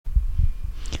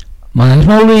My name's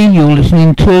Molly, you're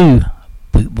listening to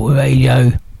Bootboy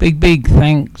Radio. Big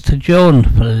thanks to John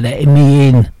for letting me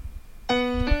in.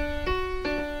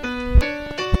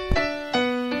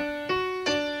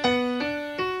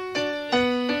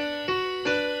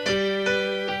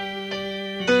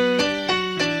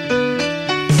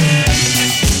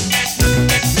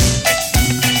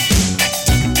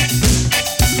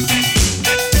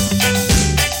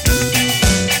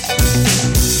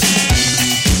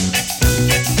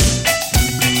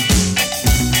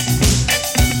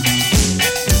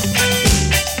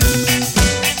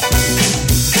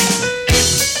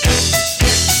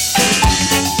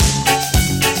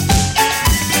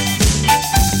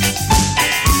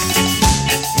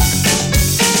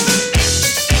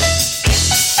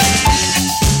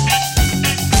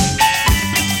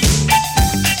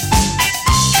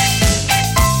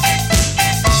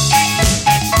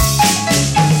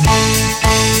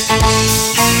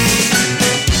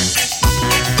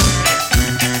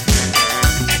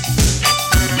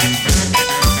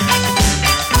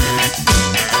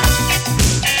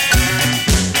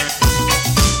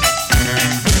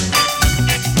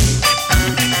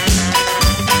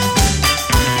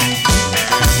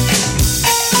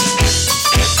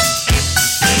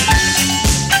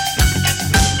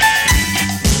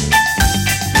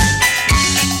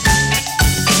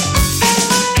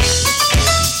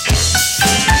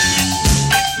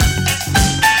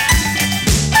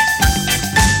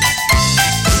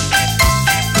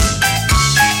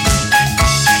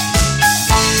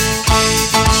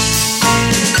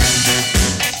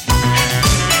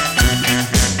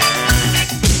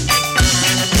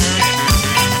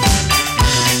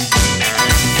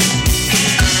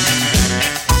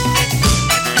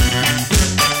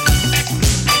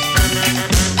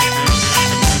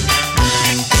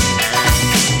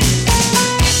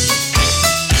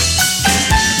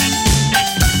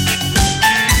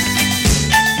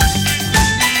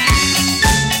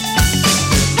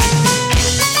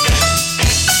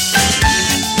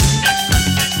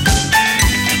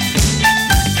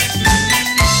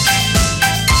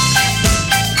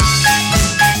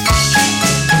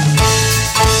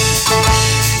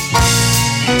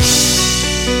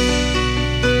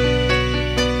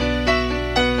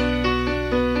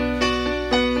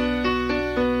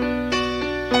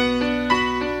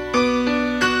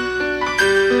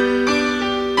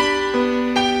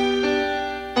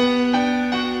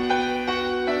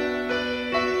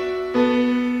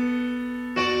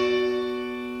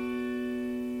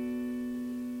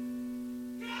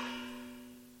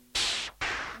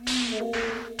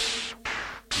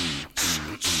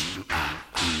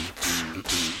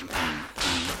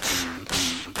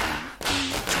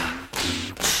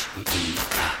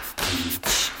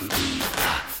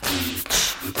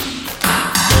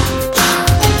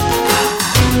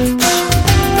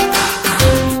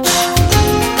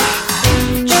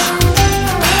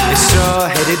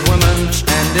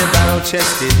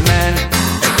 chested man,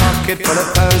 a pocket full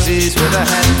of posies with a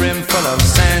hat brim full of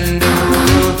sand.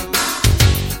 Ooh,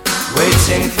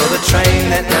 waiting for the train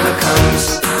that never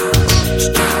comes.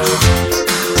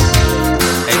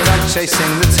 A dog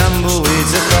chasing the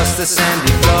tumbleweeds across the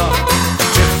sandy floor,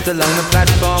 adrift along the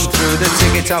platform through the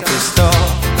ticket office store.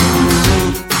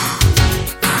 Ooh,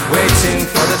 waiting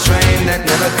for the train that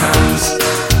never comes.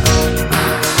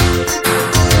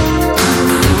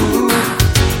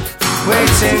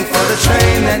 Waiting for the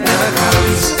train that never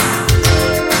comes.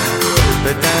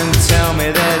 But don't tell me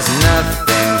there's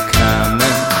nothing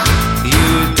coming.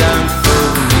 You don't fool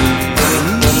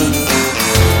me.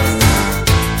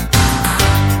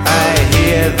 I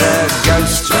hear the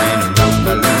ghost train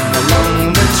rumbling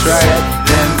along the track,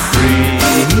 them free.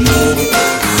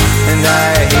 And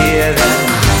I hear them,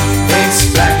 it's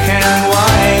black and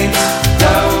white.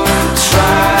 Don't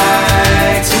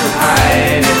try to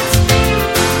hide it.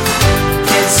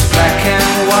 Black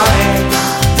and white,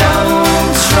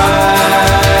 don't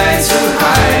try to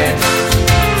hide.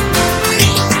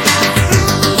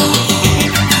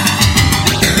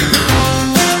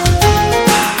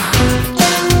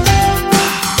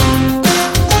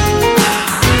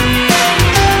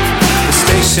 The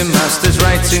station master's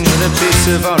writing with a piece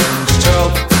of orange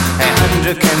chalk.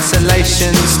 100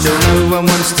 cancellations, still no one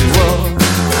wants to walk.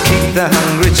 Keep the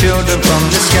hungry children from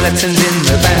the skeletons in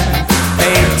the van.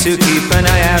 Aim to keep an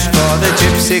eye out for the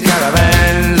gypsy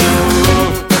caravan.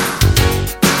 Ooh,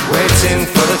 waiting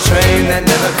for the train that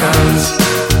never comes.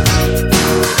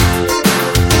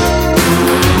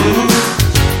 Ooh,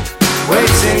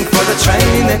 waiting for the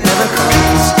train that never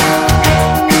comes.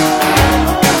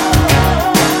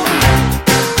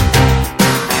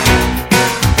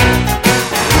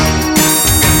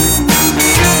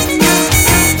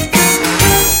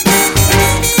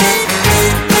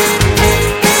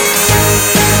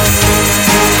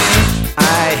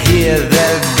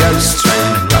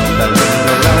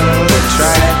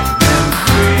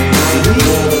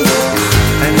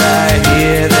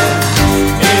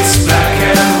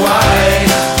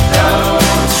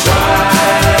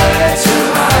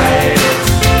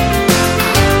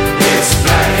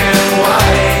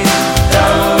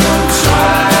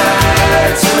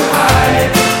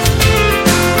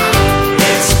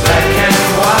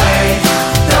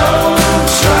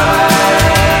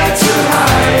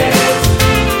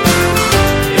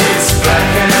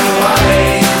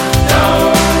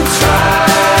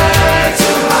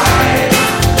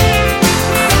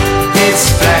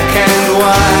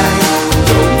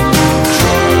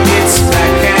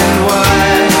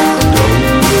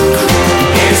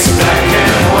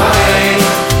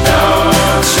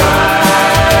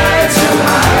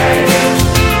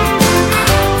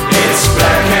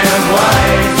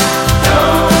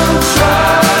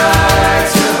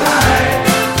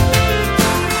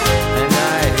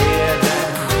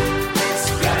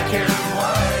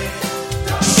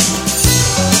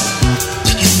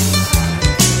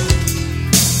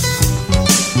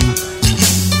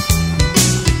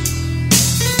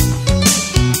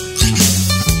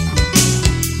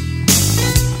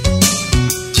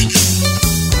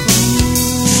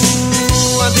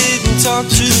 not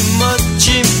too much,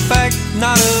 in fact,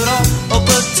 not at all. Oh,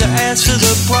 but to ask for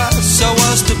the price, I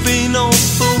was to be no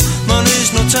fool.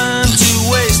 Money's no time to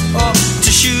waste, or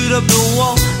to shoot up the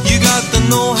wall. You got to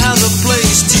know how the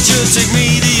place. Teacher, take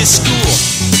me to your school.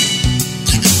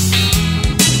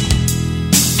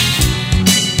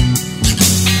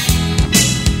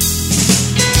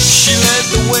 She led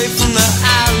the way from the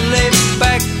alley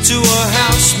back to her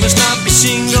house. Must not be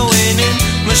seen going in,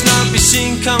 must not be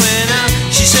seen coming out.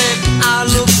 She said, I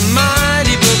look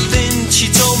mighty, but then she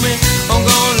told me, I'm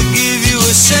gonna give you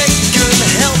a second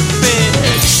helping.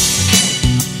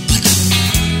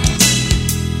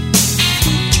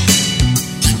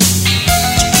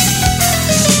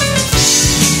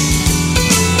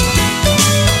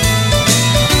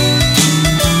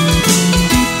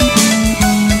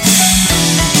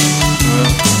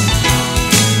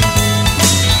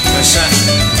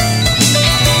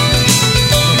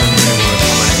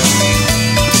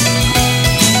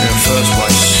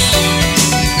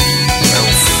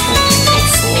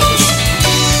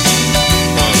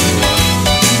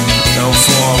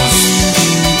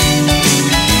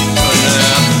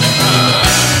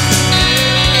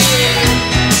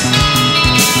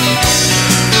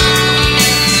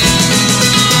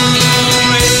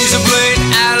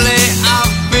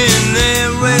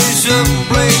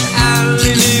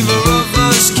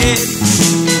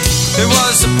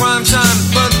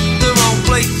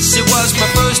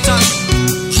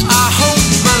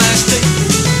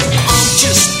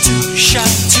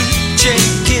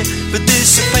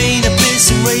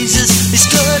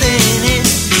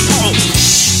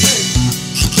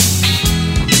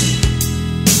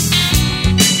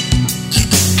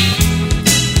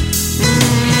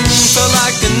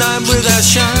 Without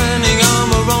shining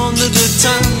armor on at the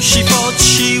time, she thought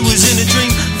she was in a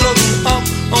dream, floating up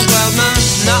on cloud nine.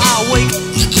 Now I wake,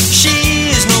 she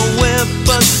is nowhere,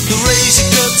 but the razor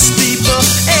cuts deeper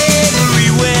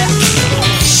everywhere.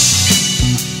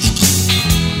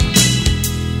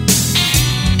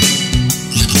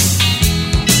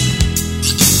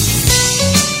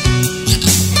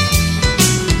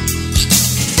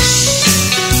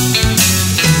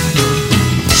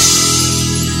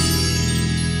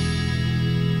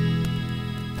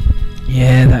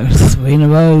 Yeah, that was 3 in a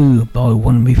row by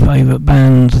one of my favourite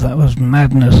bands. That was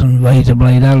Madness and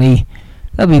Razorblade Alley.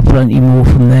 There'll be plenty more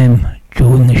from them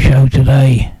during the show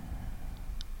today.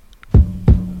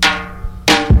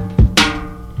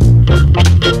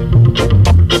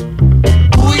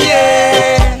 Ooh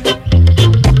yeah,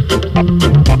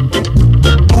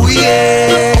 ooh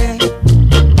yeah,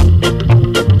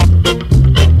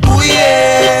 ooh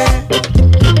yeah,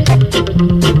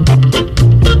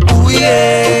 ooh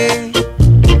yeah.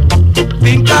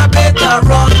 Think I better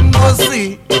run, go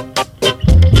see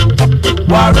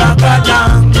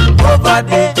Waragalang over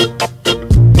there.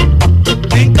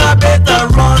 Think I better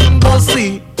run, go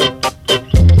see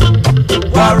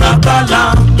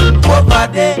Waragalang over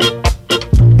there.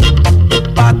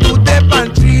 But to the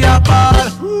pantry a ball,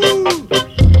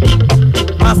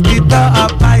 mosquito a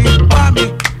bite for me.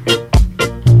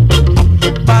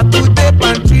 But to the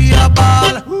pantry a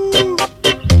ball,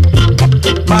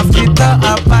 mosquito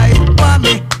a bite for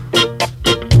me.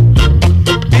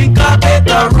 Think I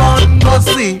better run, go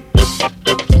see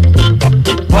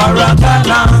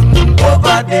Waragalang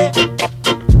over there.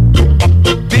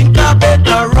 Think I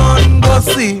better run, go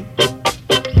see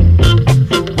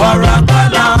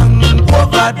Waragalang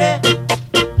over there.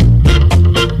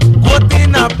 Goat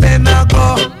in a penago,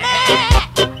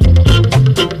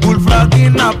 bullfrog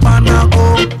in a panago.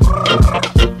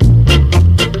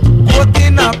 Goat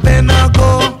in a penago,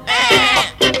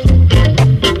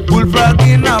 bullfrog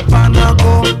in a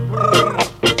panago.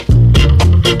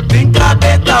 Think I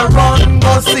better run,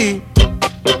 go see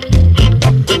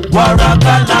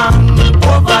Waragalang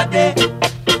over there.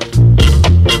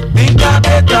 Think I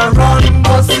better run,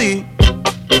 go see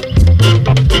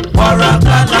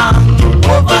Waragalang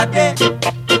over there.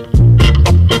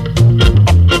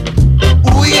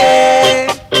 Ooh yeah,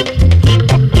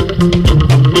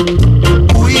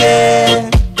 ooh yeah,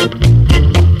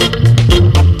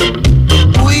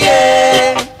 ooh yeah,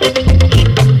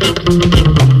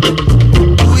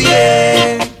 ooh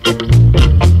yeah.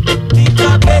 Think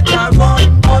I better run,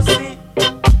 go see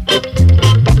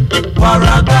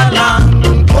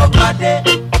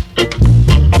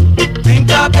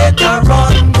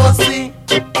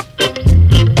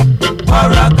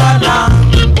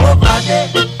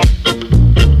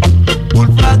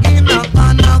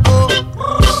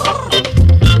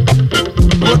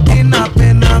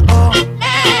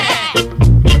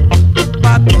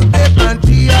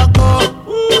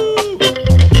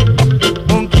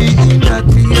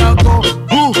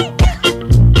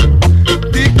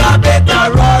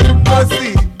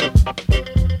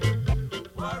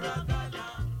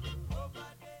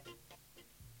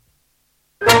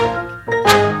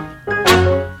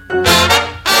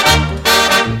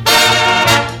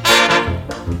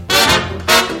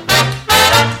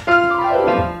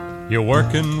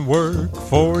work and work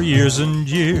for years and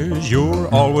years.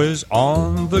 You're always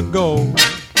on the go.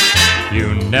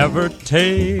 You never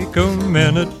take a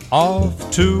minute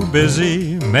off, too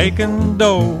busy making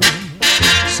dough.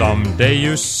 Someday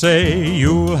you say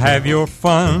you'll have your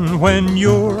fun when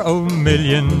you're a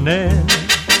millionaire.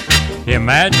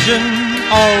 Imagine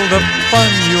all the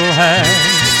fun you'll have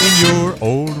in your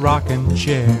old rocking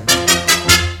chair.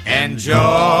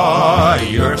 Enjoy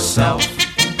yourself.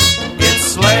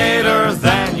 It's later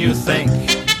than you think.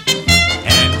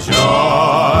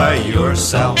 Enjoy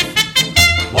yourself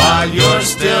while you're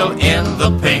still in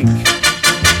the pink.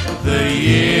 The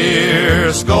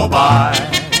years go by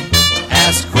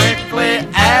as quickly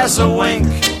as a wink.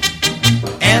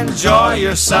 Enjoy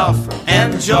yourself,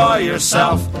 enjoy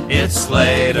yourself. It's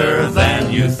later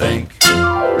than you think.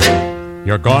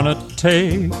 You're gonna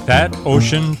take that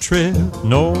ocean trip,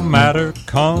 no matter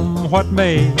come what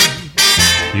may.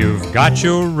 You've got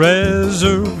your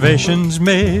reservations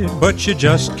made, but you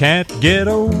just can't get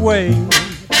away.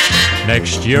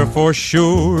 Next year for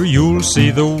sure you'll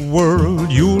see the world,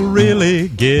 you'll really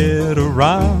get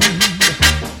around.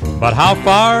 But how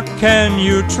far can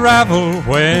you travel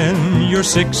when you're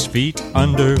 6 feet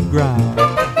underground?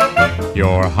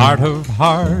 Your heart of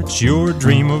hearts, your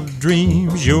dream of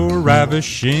dreams, your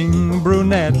ravishing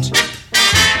brunette.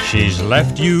 She's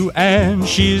left you and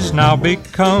she's now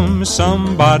become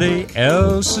somebody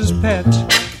else's pet.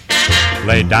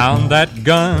 Lay down that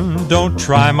gun, don't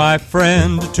try, my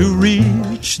friend, to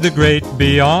reach the great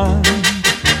beyond.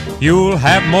 You'll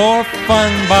have more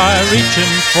fun by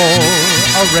reaching for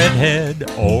a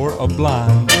redhead or a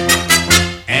blonde.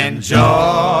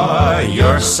 Enjoy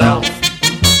yourself.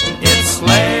 It's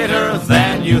later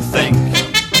than you think.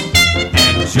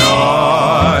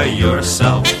 Enjoy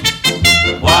yourself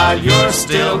while you're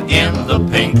still in the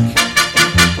pink.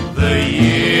 The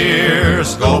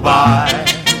years go by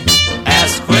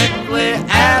as quickly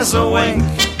as a wink.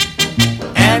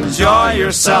 Enjoy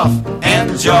yourself,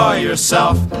 enjoy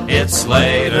yourself. It's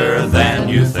later than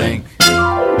you think.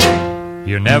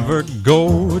 You never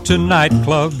go to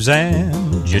nightclubs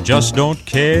and you just don't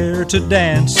care to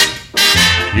dance.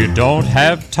 You don't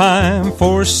have time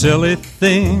for silly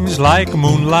things like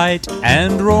moonlight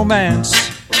and romance.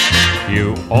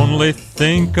 You only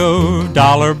think of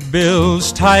dollar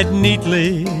bills tied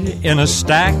neatly in a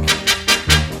stack.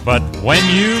 But when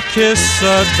you kiss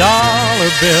a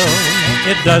dollar bill,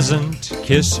 it doesn't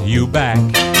kiss you back.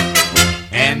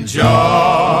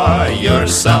 Enjoy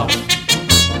yourself.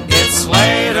 It's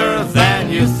later than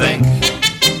you think.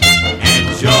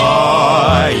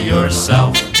 Enjoy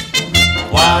yourself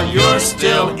while you're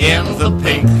still in the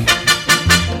pink.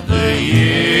 The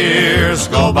years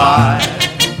go by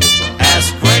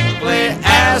as quickly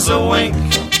as a wink.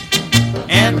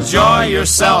 Enjoy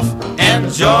yourself,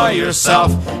 enjoy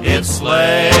yourself. It's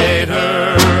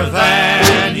later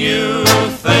than you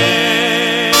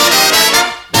think.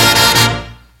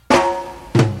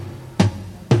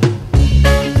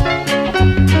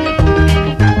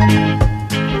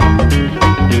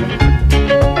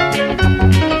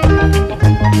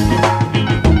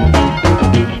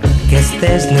 Guess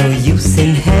there's no use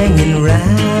in hanging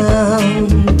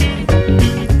round.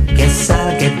 Guess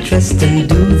I'll get dressed and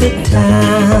do the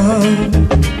town.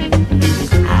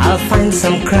 I'll find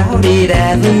some crowded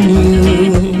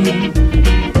avenue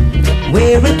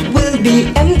where it will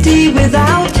be empty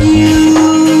without you.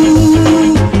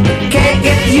 Can't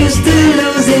get used to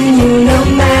losing you no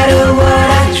matter what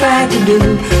I try to do.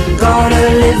 Gonna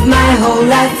live my whole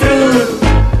life through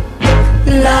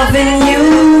loving you.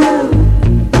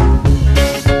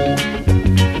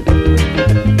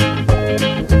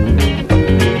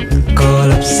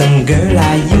 Some girl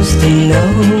I used to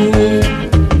know.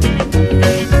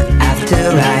 After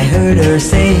I heard her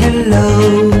say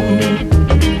hello,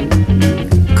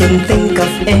 couldn't think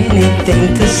of anything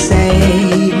to say.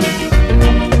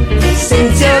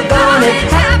 Since you're gone it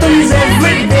happens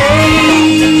every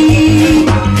day.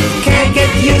 Can't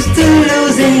get used to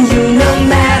losing you no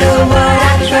matter what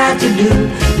I try to do.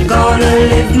 Gonna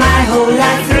live my whole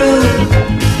life through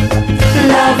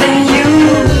loving you.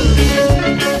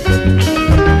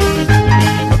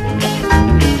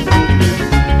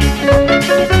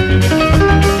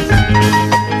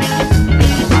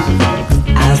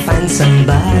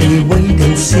 Somebody wait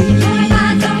and see.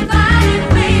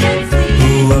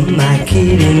 Who am I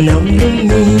kidding? Only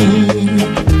me.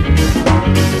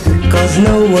 Cause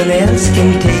no one else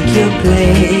can take your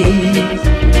place.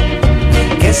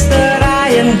 Guess that I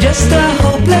am just a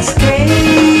hopeless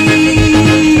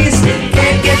case.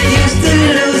 Can't get used to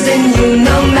losing you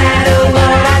no matter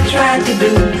what I try to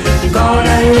do.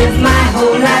 Gonna live my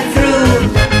whole life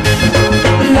through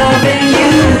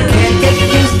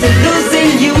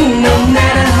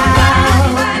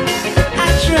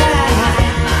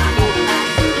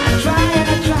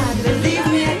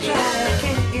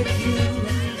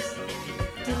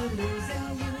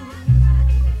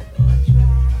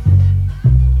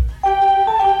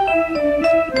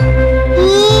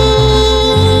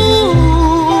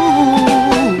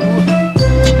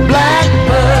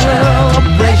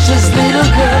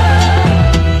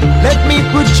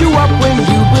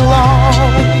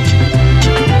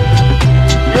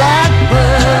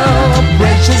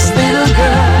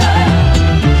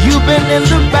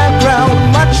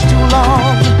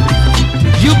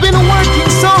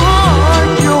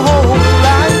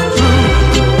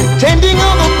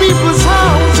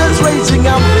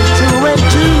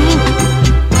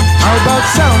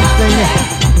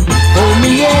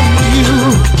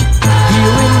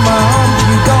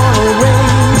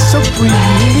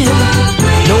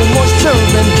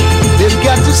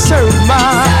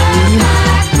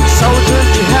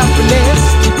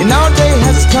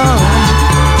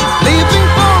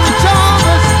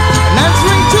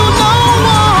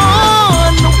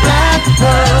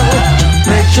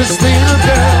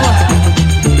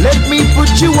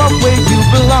up where you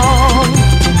belong.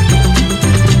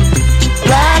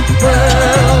 Black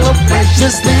pearl,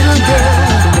 precious little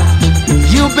girl,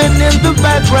 you've been in the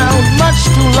background much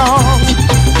too long.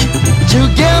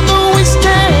 Together we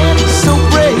stand so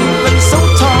brave and so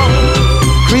tall,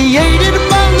 created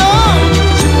by love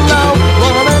to love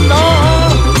one and all.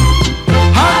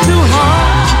 Heart to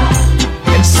heart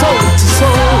and soul to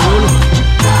soul,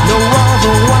 no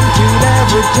other one could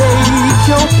ever take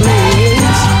your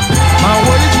place. My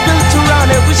world is built around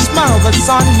every smile that's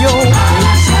on your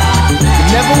face. You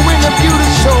never win a beauty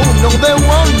show, no they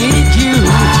won't need you,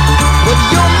 but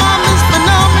your mom is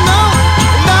phenomenal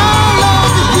and I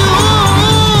love you.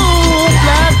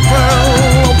 Black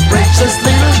pearl, precious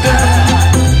little girl,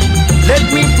 let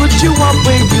me put you up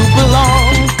where you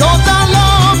belong, 'cause I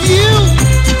love you.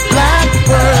 Black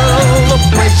pearl,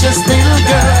 precious little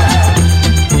girl,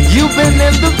 you've been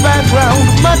in the background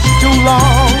much too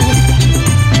long.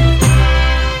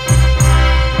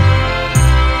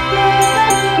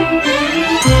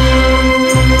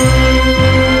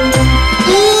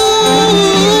 Ooh,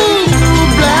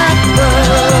 black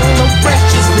pearl,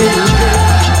 precious little girl,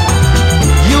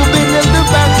 you've been in the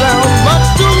background much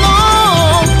too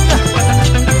long.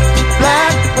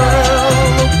 Black pearl,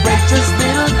 precious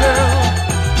little girl,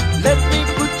 let me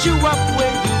put you up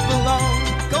where you belong,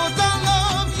 'cause I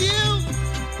love you.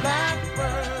 Black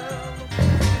pearl.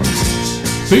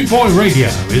 Boot Boy Radio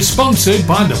is sponsored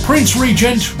by the Prince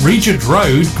Regent, Regent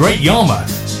Road, Great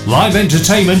Yarmouth. Live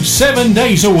entertainment 7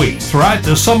 days a week throughout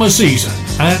the summer season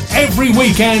and every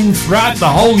weekend throughout the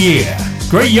whole year.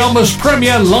 Great Yarmouth's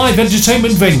premier live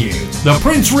entertainment venue, the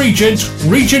Prince Regent,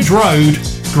 Regent Road,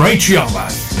 Great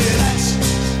Yarmouth.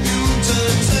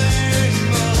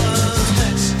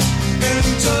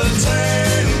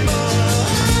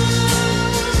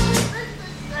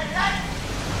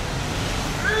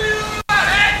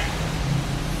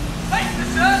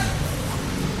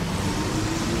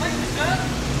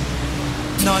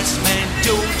 Nice man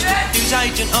George,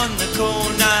 newsagent on the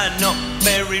corner, not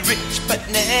very rich but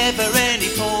never any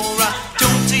poorer.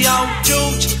 Jaunty old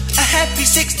George, a happy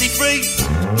 63,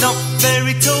 not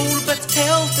very tall but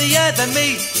healthier than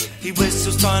me. He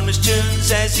whistles timeless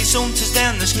tunes as he saunters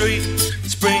down the street,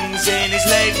 springs in his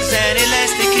legs and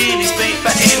elastic in his feet.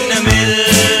 But in the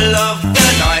middle of the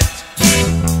night,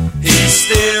 he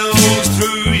steals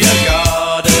through your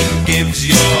garden, gives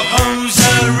your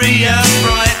hosiery a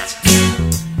fright,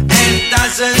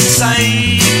 doesn't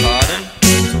say pardon,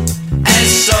 as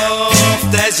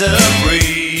soft as a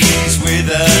breeze,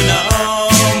 with an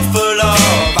armful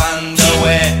of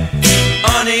underwear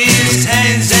on his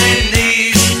hands and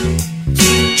knees,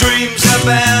 dreams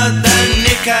about the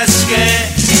knicker scare.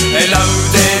 Hello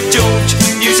there George,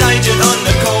 newsagent on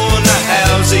the corner,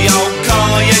 how's the old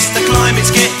car? Yes, the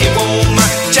climate's getting warmer.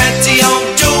 Chatty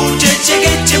old George, did you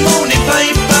get your morning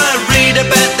paper? Read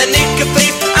about the knicker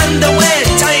thief underwear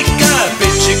taker.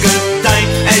 Bid you good day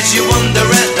as you wander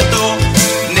out the door,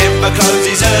 never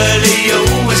closes early,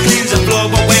 always cleans the floor.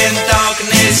 But when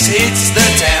darkness hits the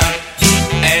town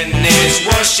and there's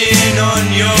washing on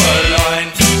your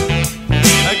line,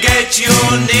 get your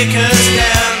knickers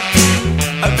down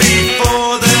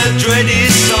before the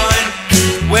dreaded sign.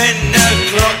 When the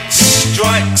clock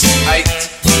strikes 8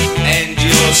 and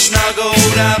you're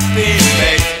snuggled up in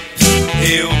bed,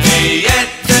 he'll be at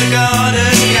the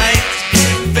garden gate,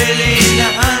 filling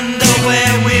the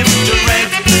underwear with dread.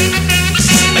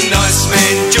 A nice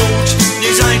man George,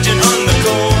 newsagent on the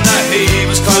corner, he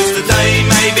was closed today,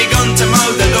 maybe gone to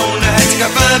mow the lawn. I had to go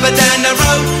further down the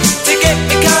road to get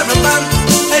the caravan.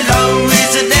 Hello,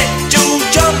 isn't that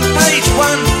George on page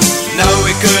 1? No,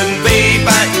 it couldn't be,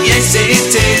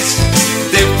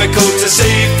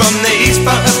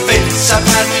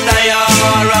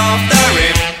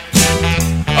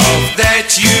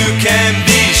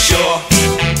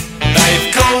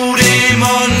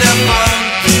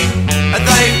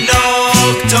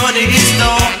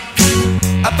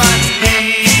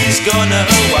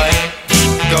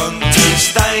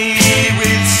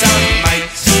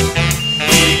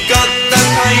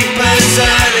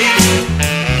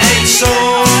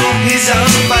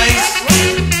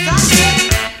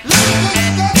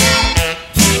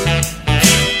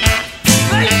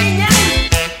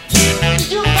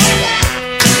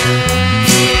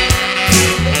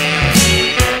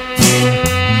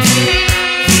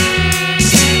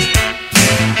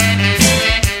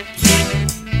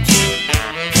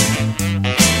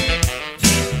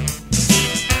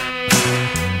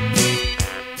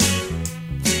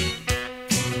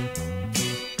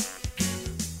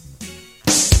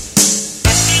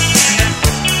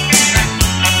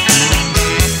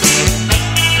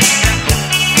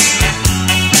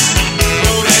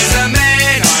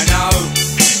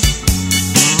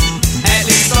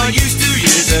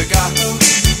 go.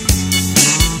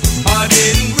 I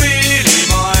didn't really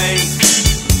mind.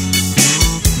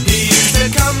 He used to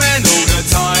come in all the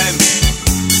time.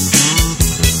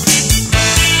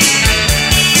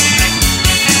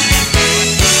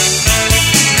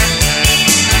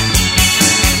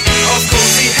 Of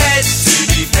course he had to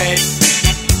be fed.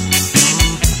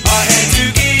 I had to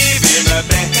give him a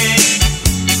bed.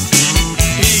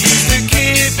 He used to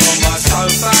keep on my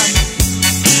sofa.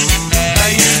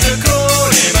 They used to call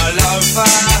him a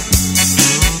loafer.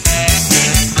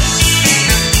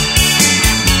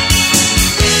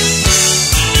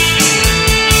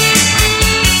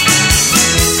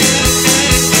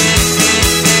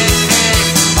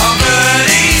 I've heard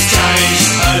he's changed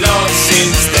a lot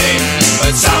since then,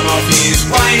 but some of his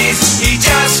ways he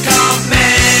just can't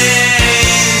mend.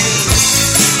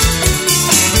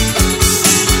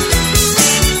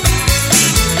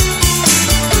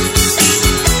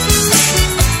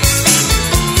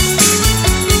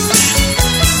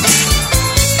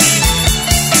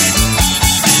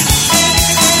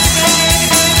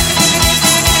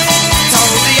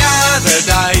 Told the other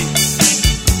day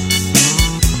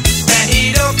that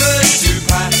he'd offered to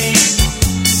pay.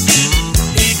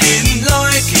 He didn't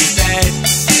like his dad.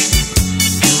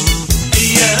 He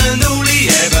earned all he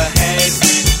ever had.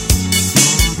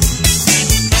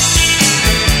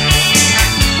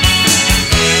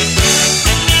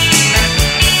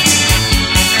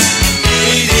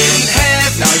 He didn't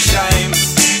have no shame.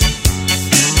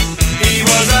 He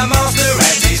was a master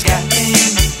at his game.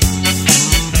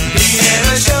 He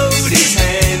never showed his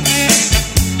hand.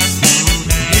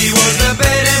 He was the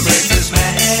bed and breakfast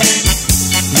man.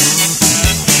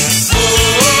 Oh,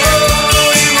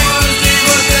 he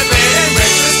was the bed and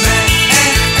breakfast man.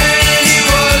 He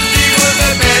was the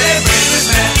bed and breakfast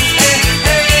man.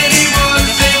 He was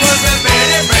the bed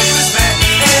and breakfast man.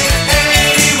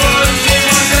 He was the bed and breakfast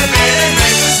man. He was the bed and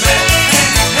breakfast man.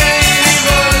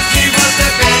 He was the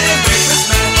bed and breakfast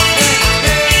man.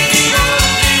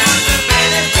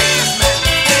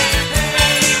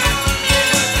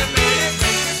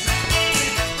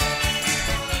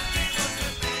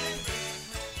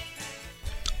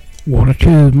 What a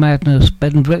tune, Madness,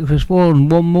 Bed and Breakfast 1.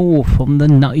 One more from the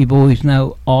Nutty Boys.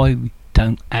 Now, I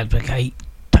don't advocate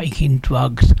taking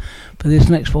drugs, but this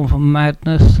next one from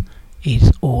Madness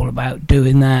is all about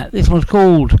doing that. This one's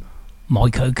called My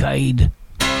Cocaine.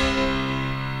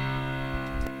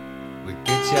 We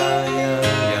get ya, ya,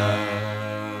 ya.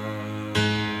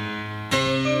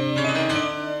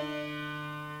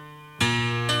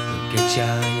 We get ya,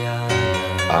 ya, ya.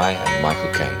 I am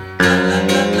Michael Caine.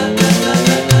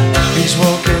 He's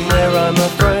walking where I'm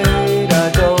afraid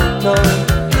I don't know.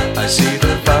 I see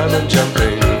the firemen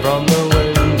jumping from the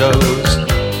windows.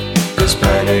 There's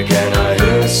panic and I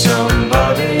hear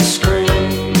somebody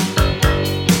scream.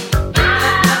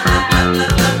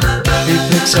 He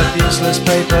picks up useless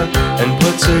paper and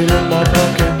puts it in my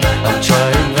pocket. I'm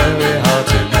trying very hard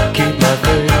to keep my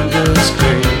fingers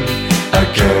clean. I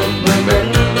can't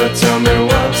remember, tell me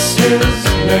what's his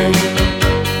name.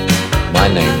 My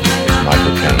name is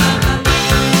Michael Caine.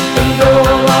 And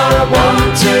all I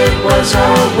wanted was a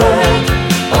word,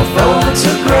 a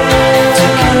photograph to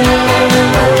keep me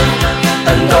warm.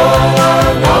 And all I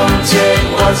wanted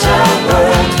was a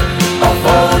word, a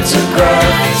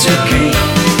photograph to keep.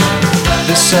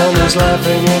 The sun is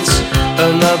laughing, it's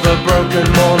another broken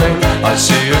morning. I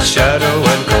see a shadow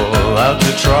and call out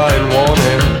to try and warn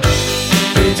him.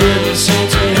 He didn't seem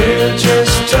to hear,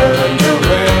 just turned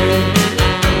away.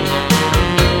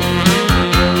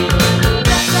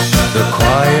 The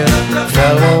quiet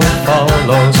fellow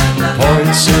follows,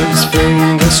 points his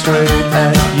finger straight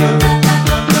at you.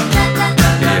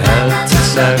 He had to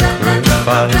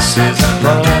sacrifice his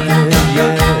pride,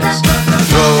 yes,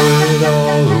 throw it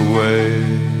all away.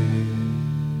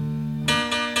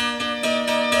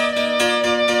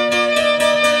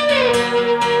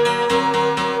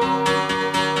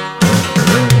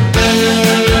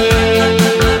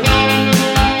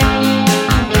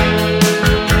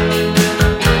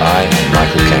 I am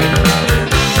Michael Caine.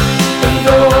 And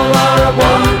all I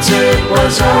wanted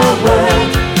was a word,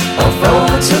 a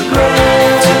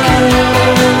photograph to keep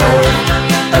me warm.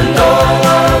 And all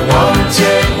I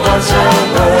wanted was a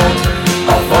word,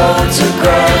 a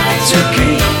photograph to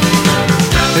keep.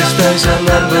 His days are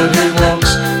numbered, he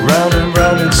walks round and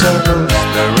round in circles.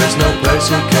 There is no place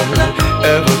he can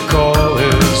ever call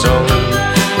his own.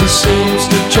 He seems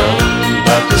to jump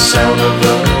at the sound of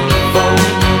the phone.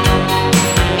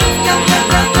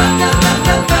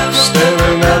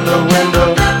 Staring out the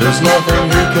window, there's nothing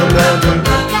he can do.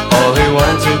 All he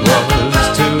wanted was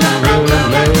to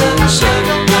remain sane.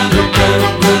 He can't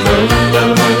remember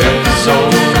again.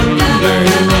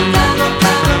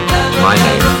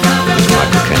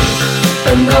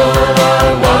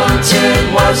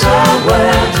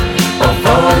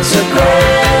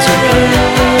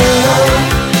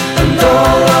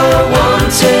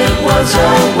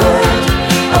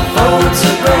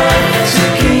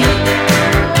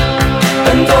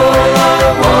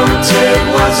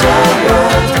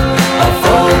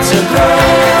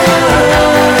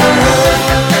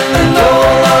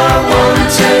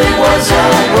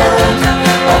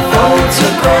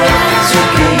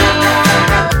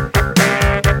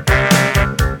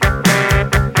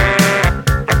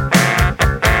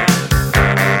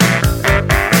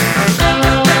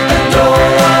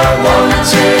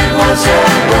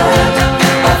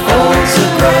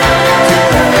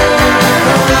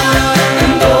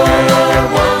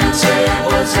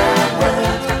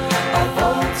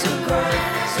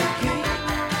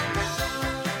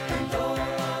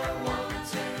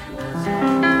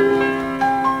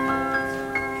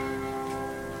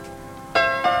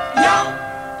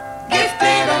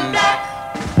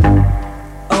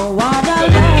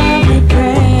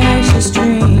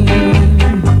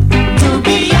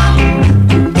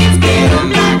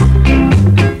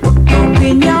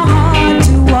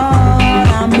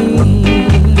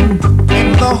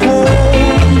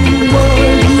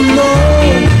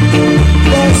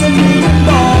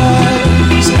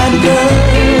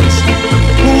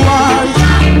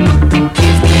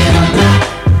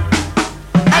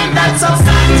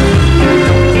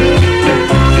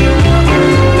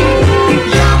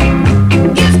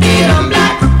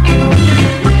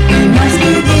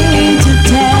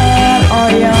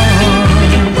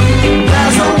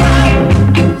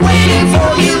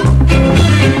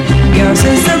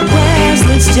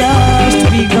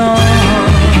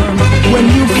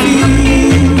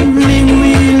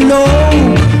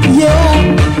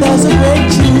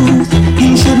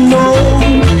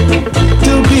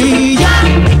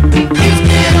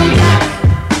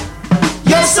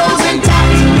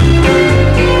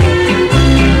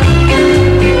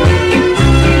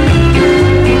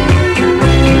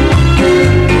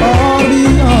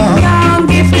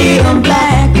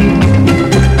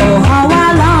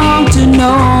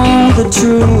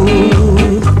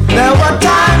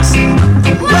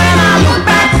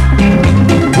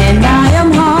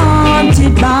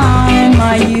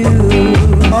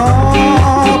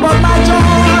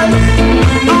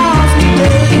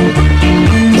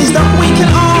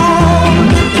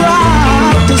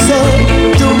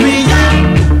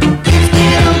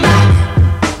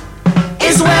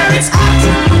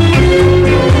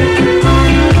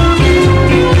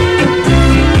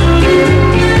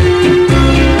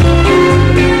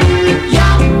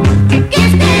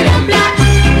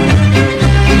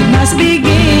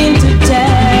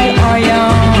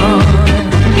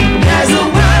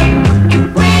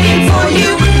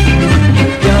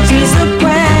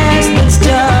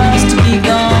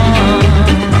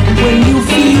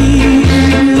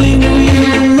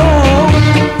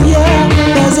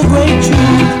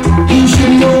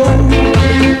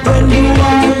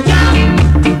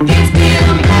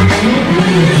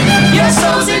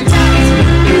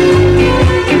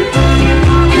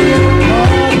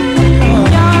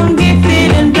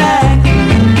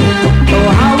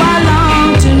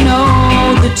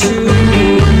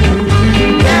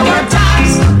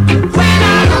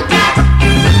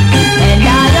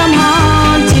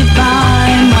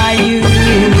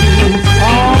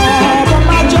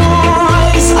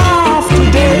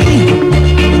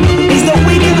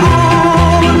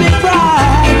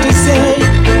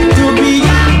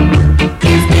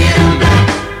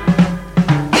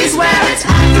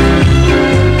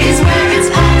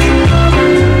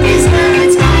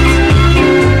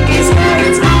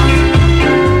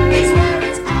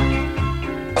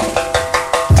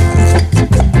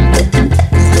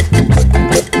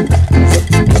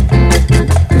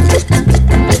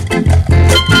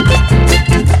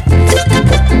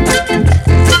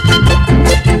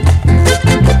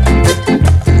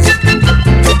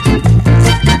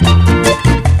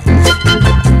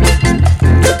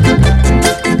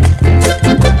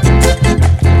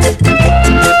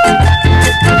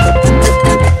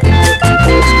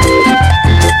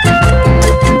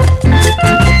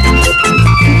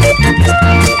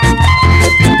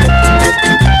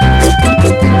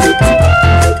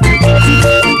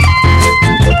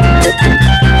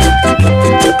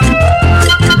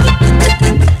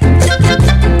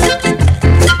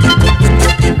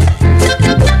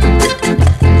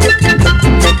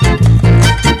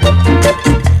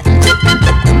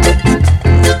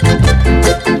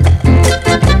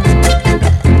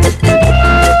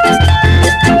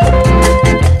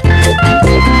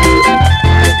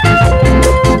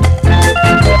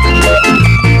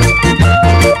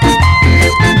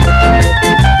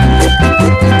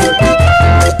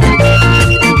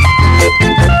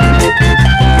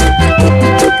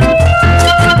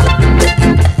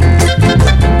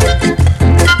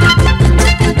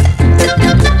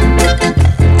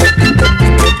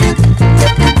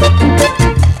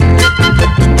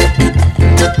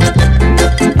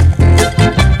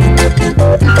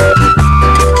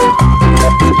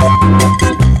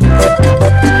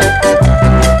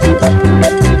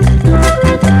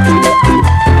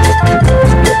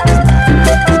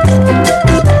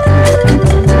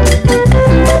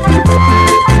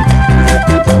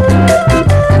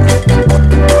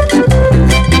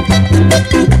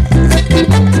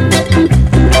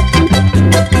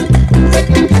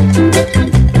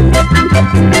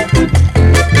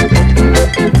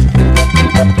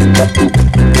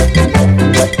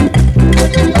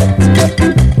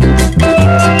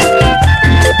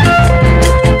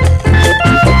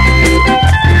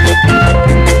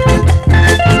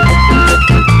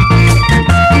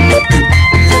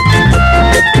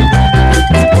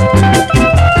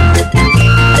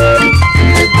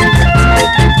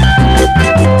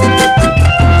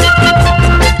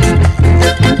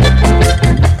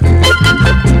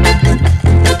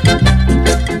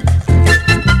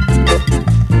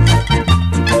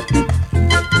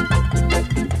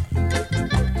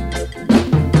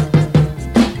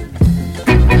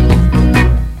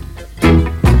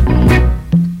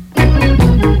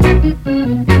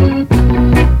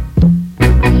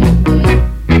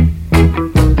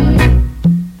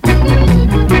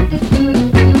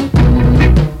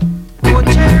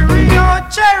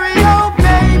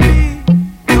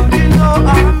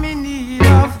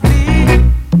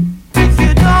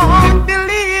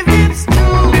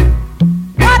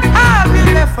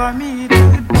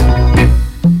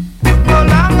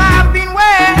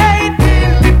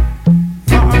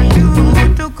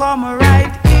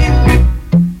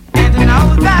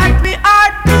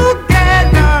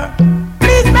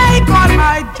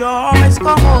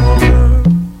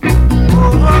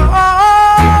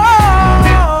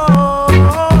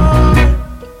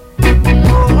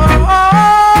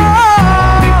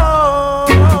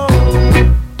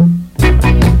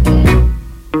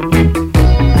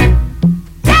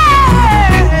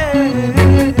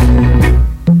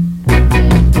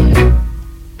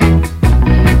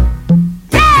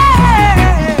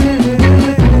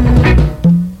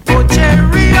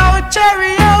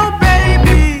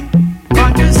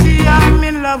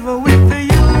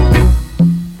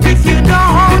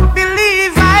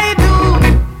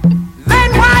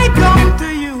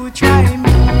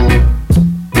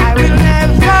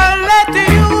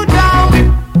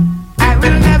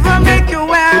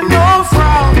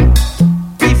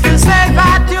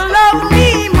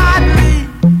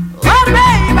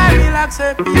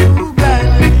 accept you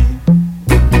gladly.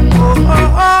 Oh,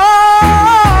 oh, oh.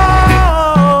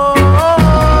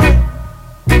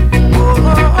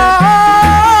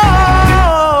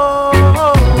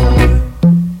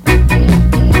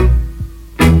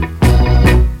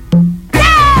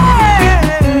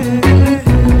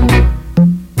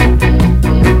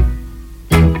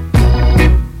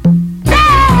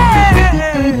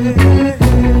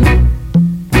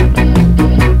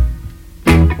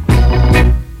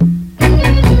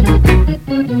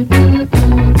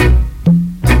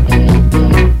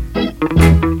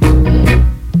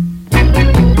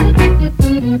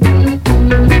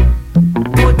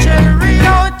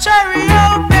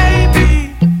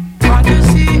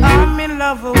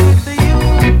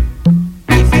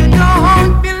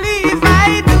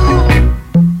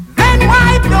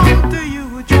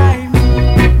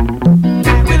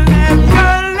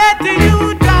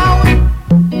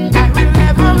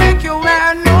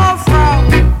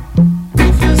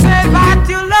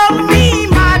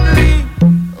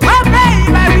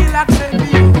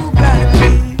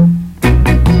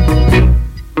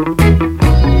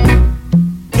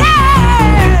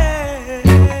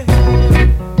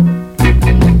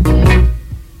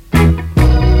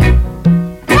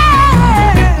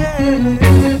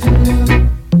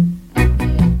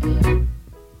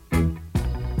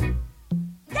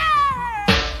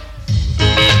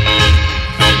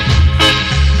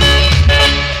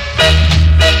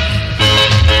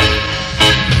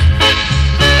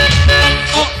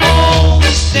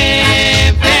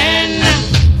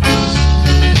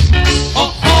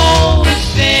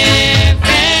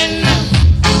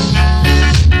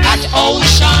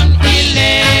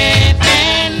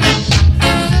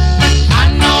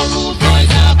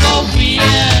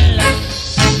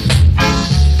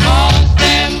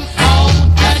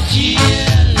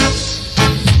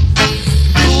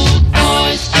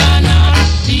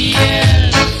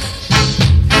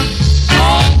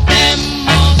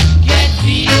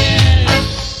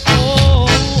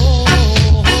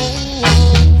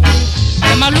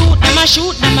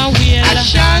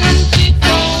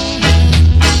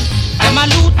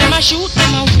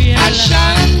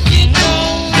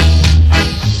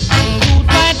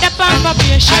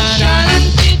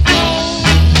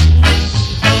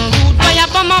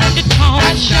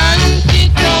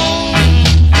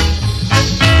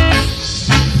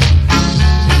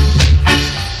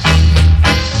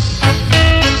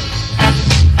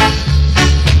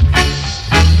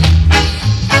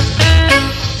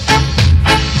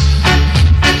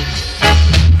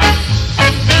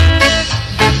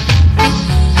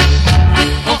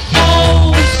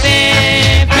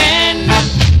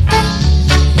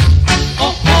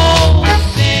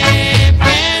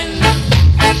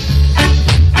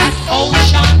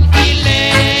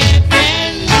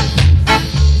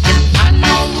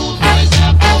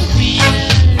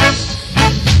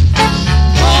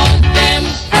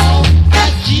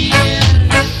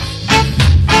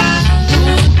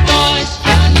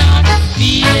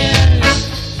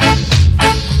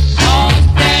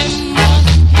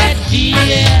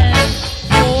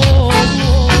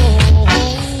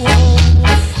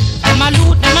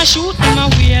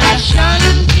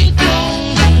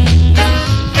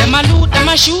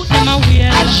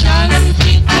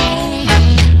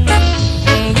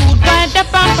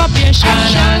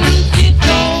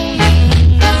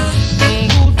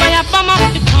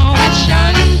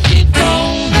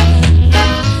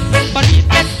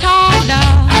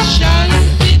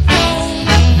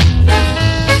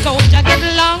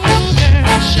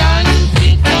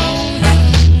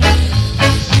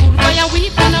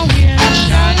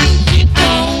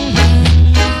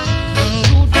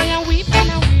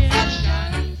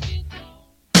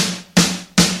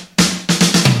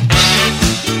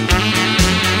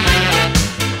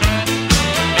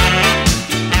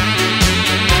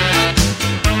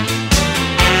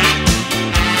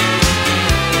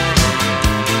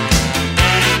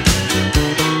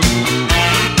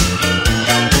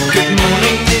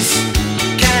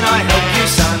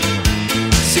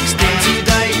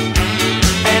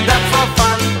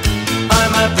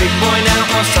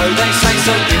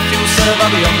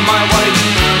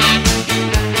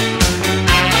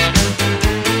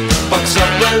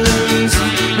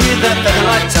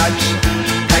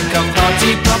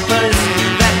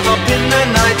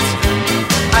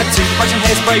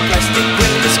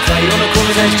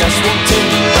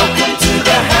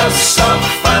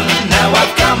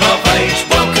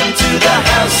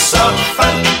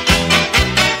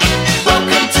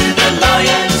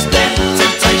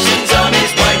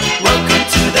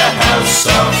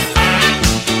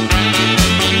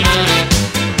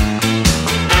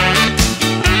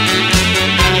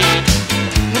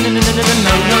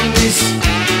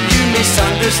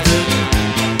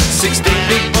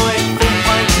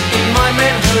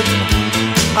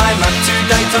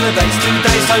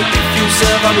 today, so if you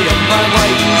serve, I'll be on my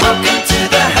way. Welcome to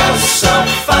the house of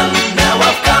fun, now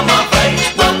I've come of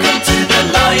age. Welcome to the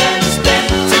lion's den,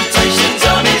 temptation's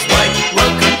on his way.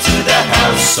 Welcome to the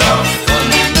house of fun.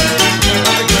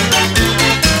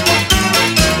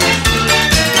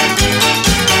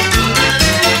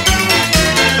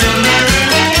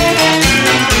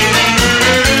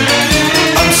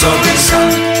 I'm sorry son,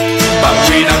 but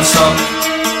we don't stop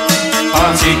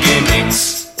party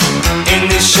gimmicks in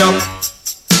this shop.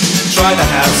 Try the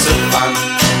house of fun,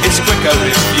 it's quicker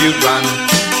if you run.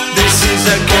 This is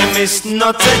a chemist,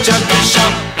 not a jungle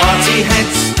shop. Party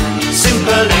heads,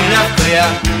 simple enough, clear.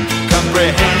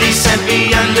 Comprehend, savvy,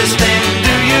 understand,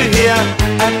 do you hear?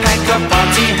 A pack of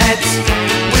party heads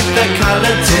with the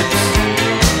coloured tips.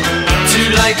 Too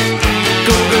late,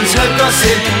 Google's her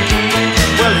gossip.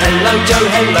 Well, hello Joe,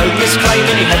 hello Miss Clay,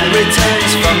 many happy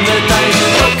returns from the day.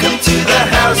 Welcome to the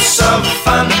house of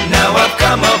fun, now I've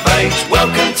come of age.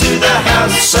 Welcome to the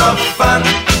house of fun.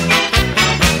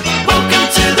 Welcome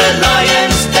to the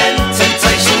lion's den,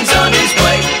 temptation's on his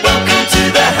way. Welcome to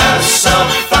the house of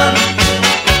fun.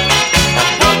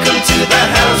 Welcome to the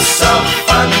house of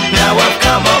fun, now I've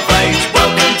come of age.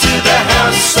 Welcome to the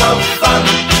house of fun.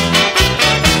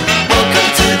 Welcome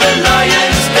to the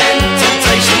lion's den,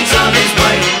 temptation's on his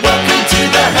way. Welcome to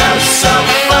the house of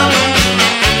fun.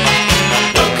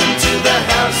 Welcome to the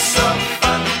house of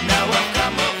fun, now I've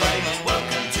come of age.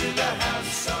 Welcome to the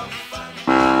house of fun.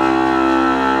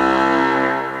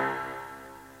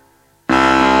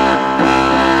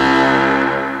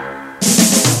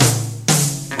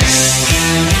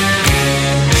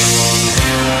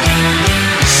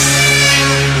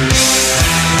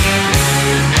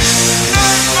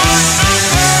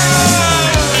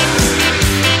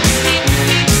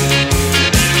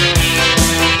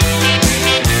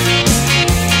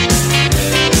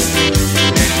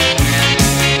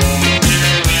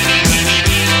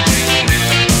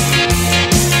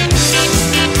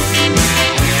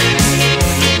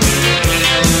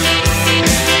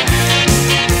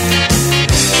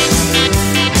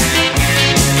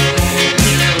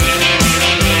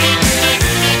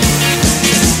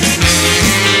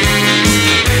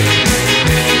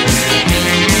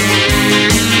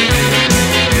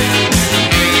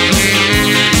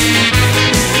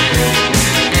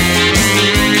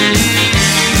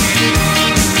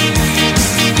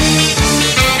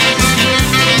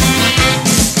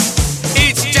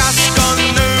 It's just gone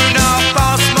noon, half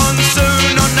past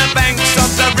monsoon on the banks of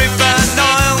the River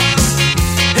Nile.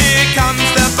 Here comes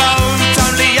the boat,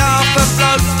 only half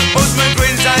afloat. Osman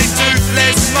grins a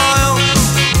toothless smile.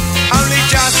 Only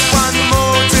just one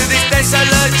more to this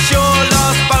desolate shore.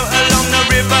 Last boat along the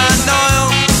River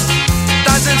Nile.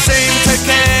 Doesn't seem to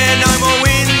care, no more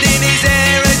wind in his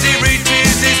hair as he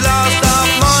reaches his last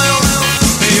half mile.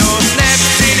 The oar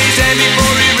snaps in his head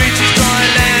before he reaches dry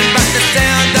land, but the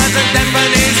sound doesn't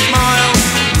dampen his smile.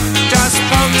 Just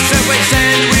pumps at wet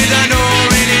sand with an oar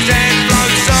in his hand.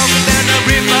 Floats off down the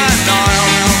River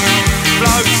Nile.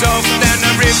 Floats off down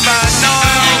the River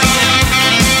Nile.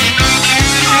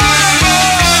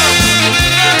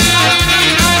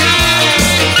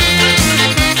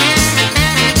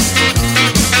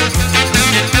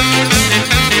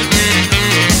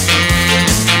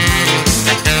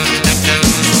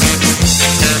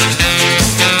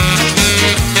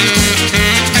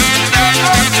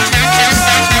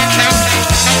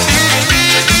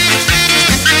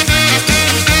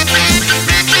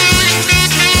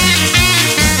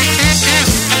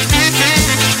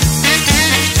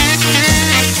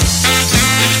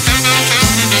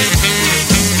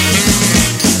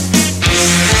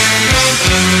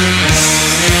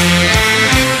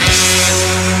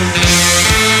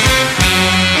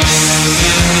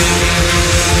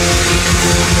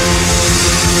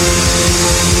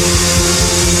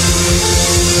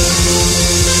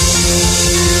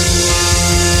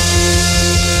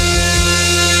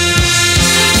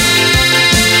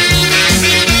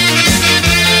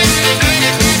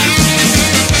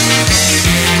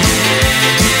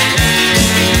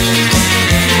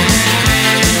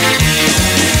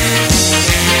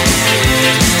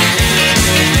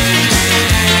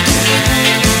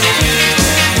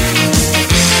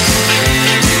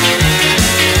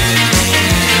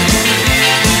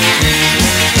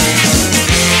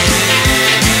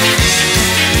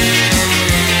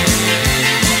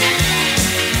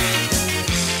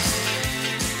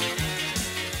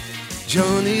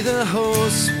 Johnny the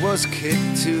horse was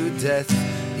kicked to death.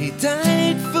 He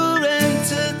died for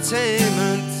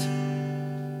entertainment.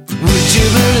 Would you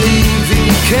believe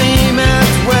he came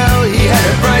out well? He had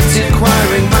a bright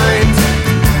inquiring mind.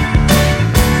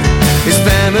 His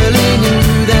family knew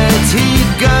that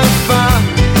he'd go far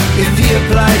if he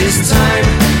applied his time.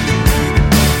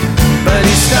 But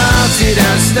he started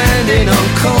out standing on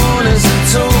corners and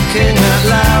talking out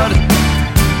loud,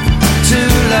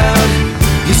 too loud.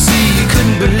 You see, he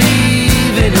couldn't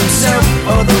believe in himself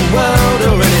or the world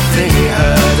or anything he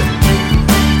heard.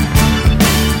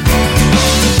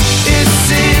 It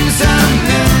seems a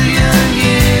million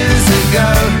years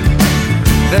ago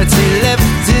that he left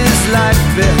his life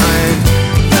behind.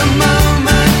 The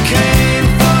moment came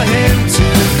for him to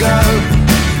go.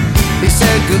 He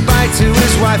said goodbye to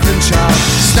his wife and child,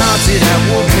 started out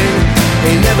walking,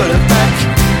 he never looked back,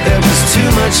 there was too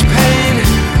much pain.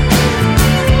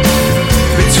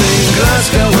 Between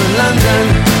Glasgow and London,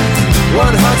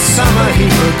 one hot summer he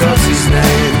forgot his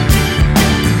name.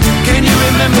 Can you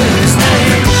remember his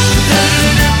name?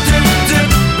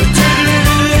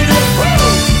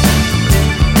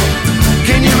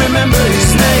 Can you remember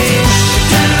his name?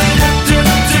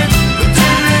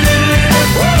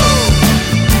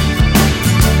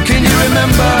 Can you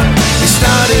remember? He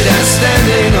started out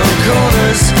standing on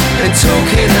corners and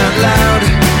talking out loud,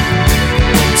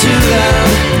 too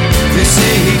loud. You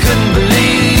see, he couldn't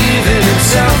believe in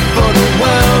himself or the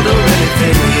world or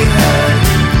anything he heard.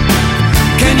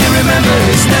 Can you remember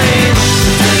his name?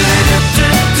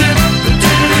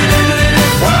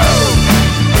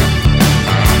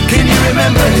 Can you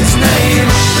remember his name?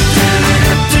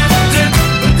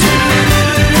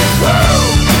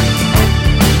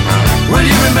 Will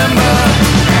you remember?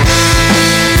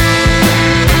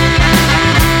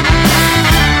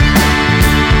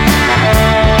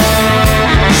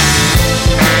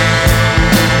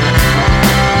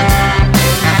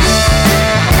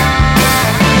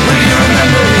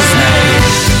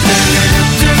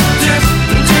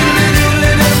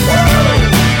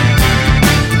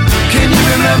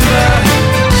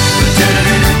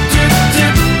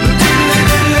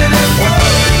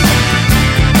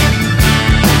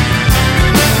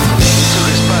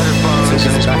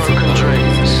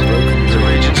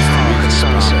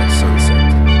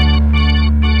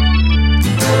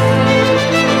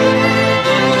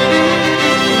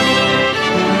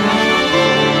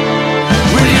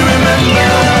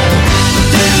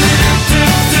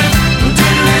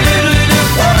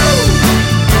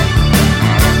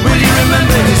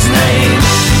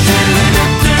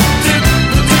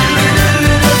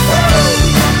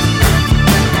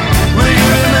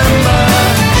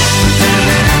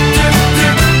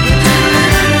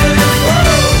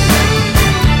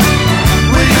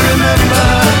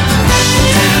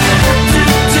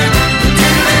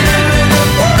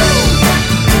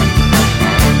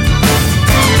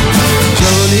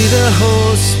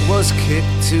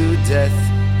 To death,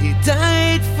 he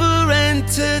died for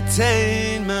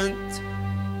entertainment.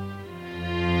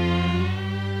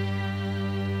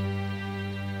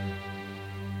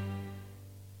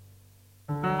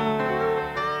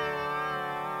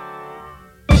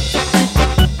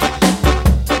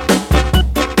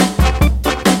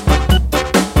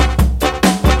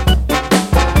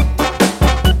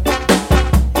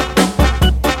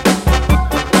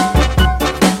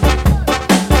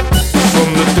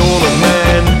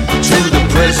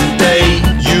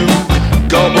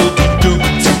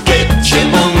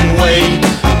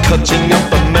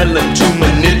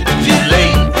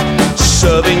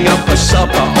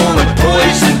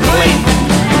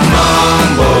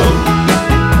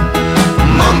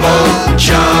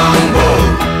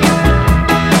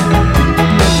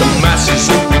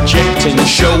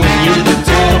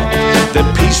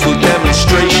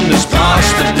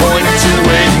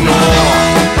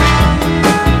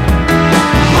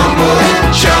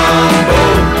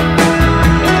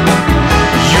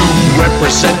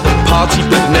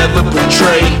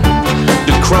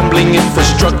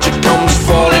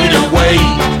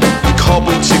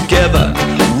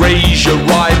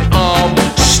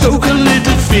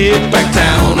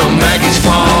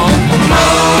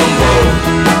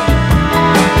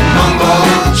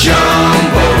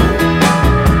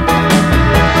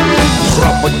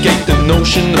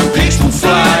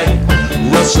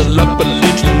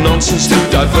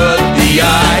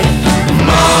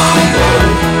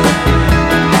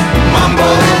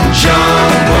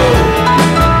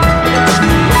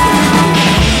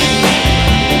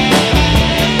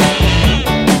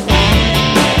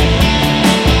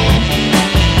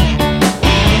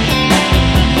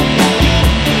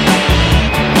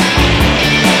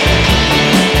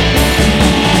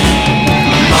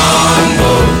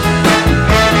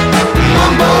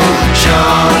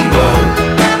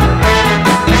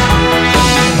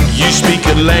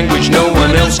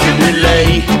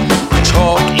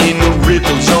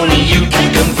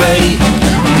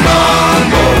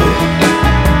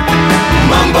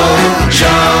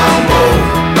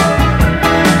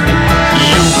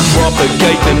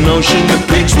 ocean the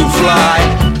pigs will fly.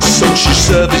 Social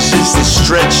services that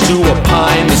stretch to a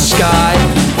pie in the sky.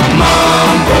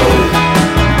 Mambo,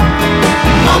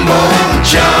 mumbo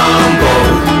jumbo.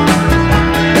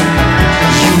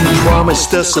 You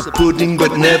promised us a pudding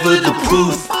but never the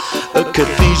proof. A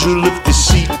cathedral of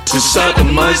deceit to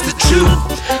sodomize the truth.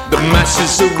 The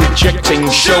masses are rejecting,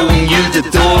 showing you the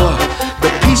door.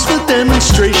 The peaceful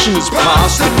demonstration is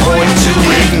past the point to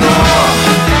ignore.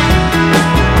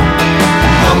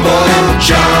 Mumbo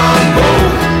jumbo,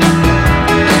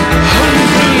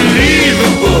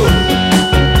 unbelievable,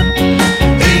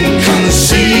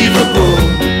 inconceivable.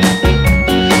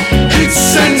 It's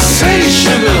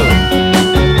sensational,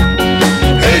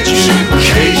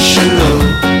 educational.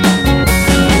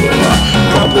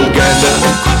 Propaganda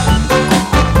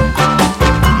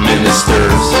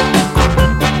ministers.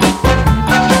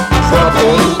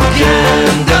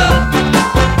 Propaganda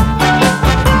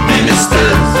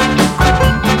ministers.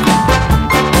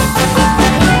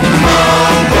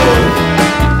 Mambo,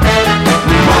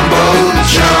 mumbo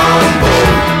jumbo.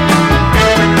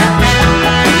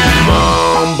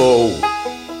 Mambo,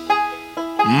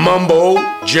 mumbo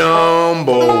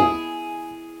jumbo.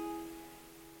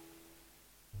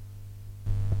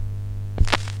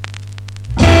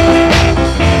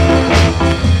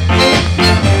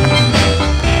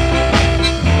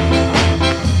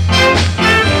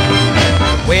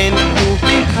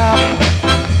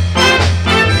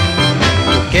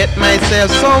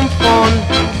 Some fun.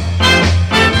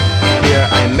 Here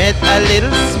I met a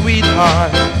little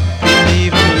sweetheart.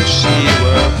 Believe me, she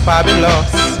were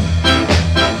fabulous.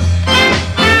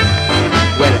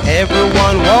 When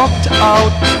everyone walked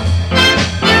out,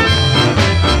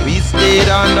 we stayed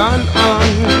on.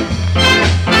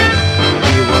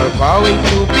 We were vowing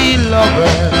to be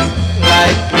lovers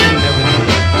like we never did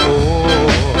before.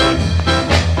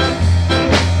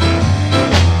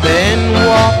 Then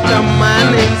walked a man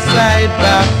inside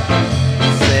back,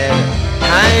 said,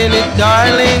 "Honey,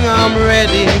 darling, I'm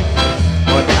ready."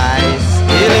 But I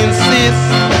still insist,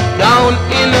 down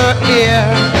in her ear,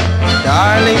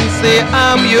 "Darling, say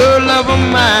I'm your lover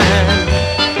man."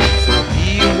 So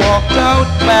he walked out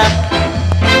back,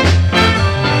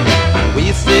 we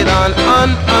sit on.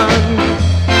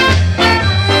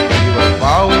 We were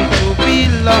vowing to be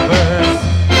lovers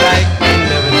like we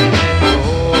never did before.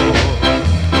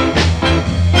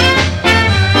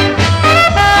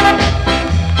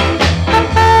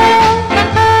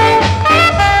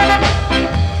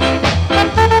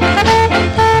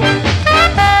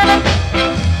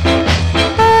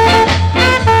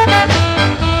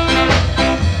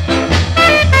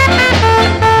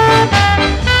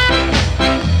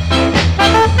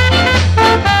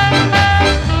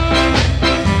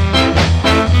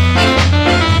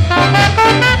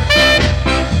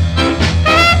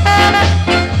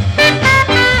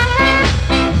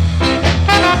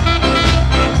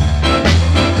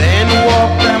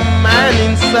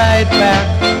 Back,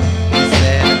 he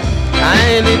said,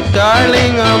 "Honey,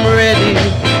 darling, I'm ready."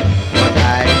 But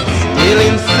I still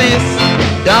insist,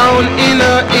 down in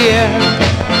her ear,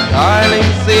 "Darling,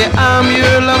 say I'm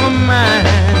your lover man."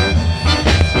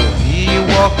 So he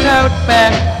walked out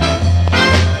back,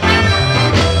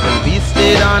 and we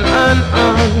stayed on.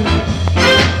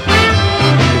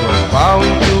 We were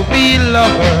vowing to be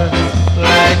lovers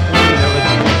like we never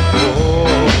did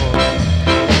before.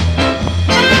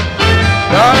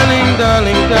 Darling,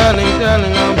 darling, darling,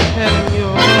 darling, I'm telling you,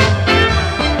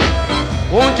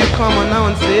 won't you come on now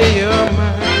and say you're mine?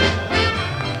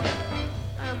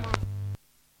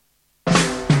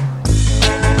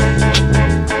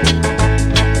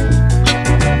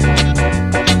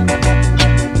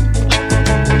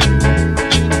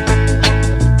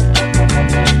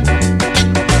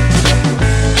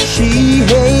 She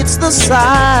hates the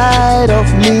sight of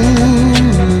me,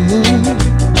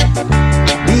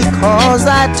 because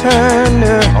I turned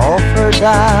her off her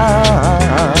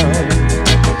down.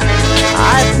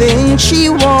 I think she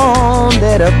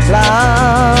wanted a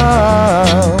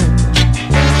clown,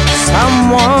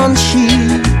 someone she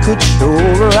could show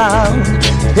around,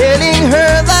 telling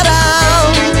her that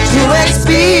I'm too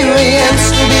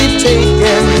experienced to be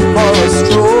taken for a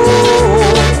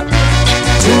stroll,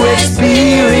 too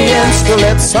experienced to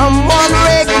let someone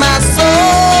break my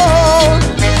soul,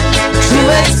 too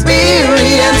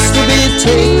experienced to be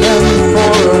taken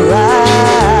for a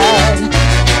ride.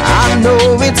 I know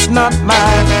it's not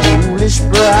my foolish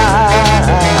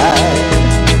bride.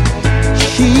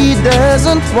 She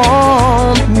doesn't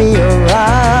want me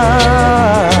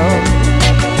around,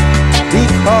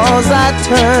 because I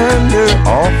turned her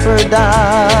off her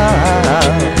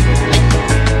down.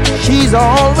 She's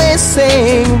always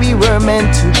saying we were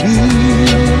meant to be.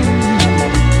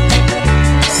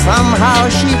 Somehow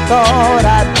she thought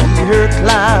I'd be her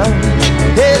clown,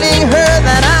 telling her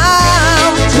that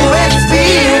I'm too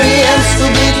experienced to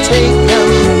be taken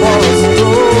for a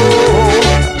stroll.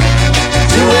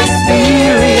 Too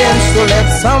experienced to let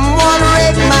someone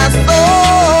wreck my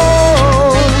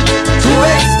soul. Too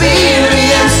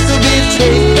experienced to be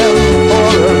taken for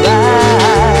a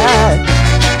ride.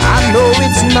 I know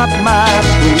it's not my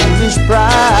foolish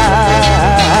pride.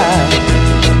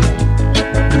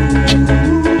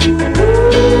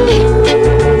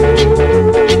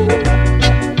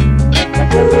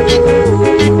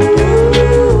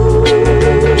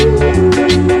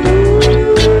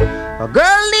 A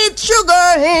girl needs sugar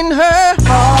in her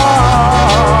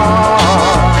heart.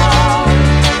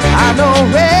 I know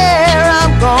where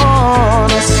I'm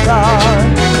gonna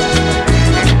start.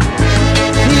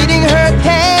 Feeding her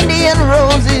candy and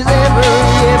roses every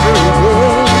day.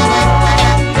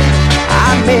 I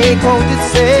may quote it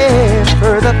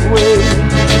safer that way,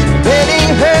 telling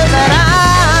her that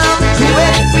I'm too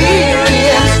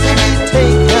experienced to be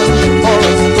taken for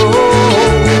a stroll.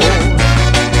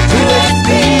 Too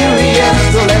experienced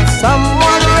to let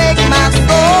someone wreck my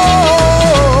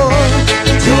soul.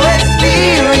 Too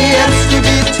experienced to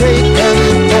be taken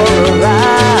for a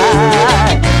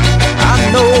ride. I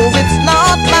know it's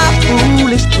not my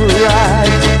foolish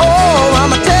pride. Oh,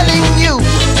 I'm telling you,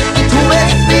 too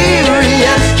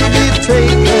experienced to be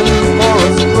taken for a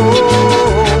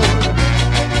stroll.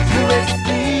 Too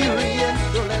experienced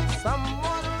to let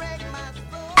someone wreck my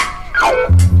soul.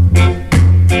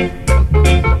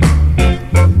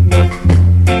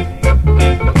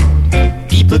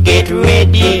 People get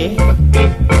ready,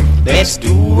 let's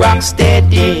do rock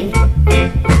steady.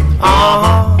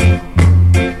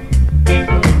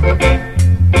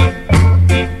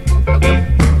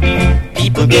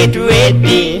 People get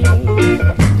ready,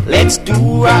 let's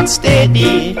do rock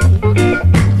steady.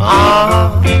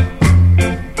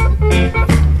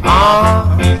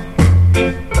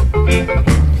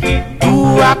 Do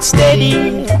rock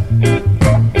steady,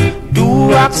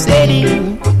 do rock steady.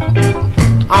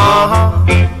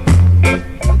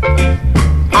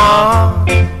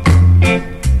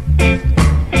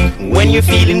 When you're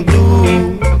feeling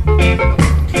blue,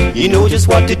 you know just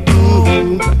what to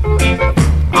do.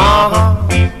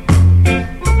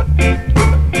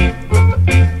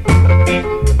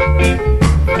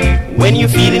 When you're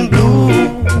feeling blue,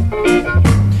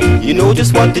 you know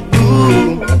just what to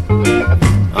do.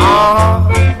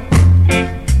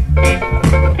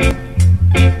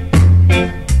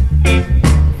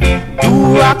 Do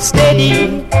rock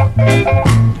steady,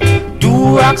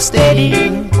 do rock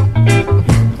steady.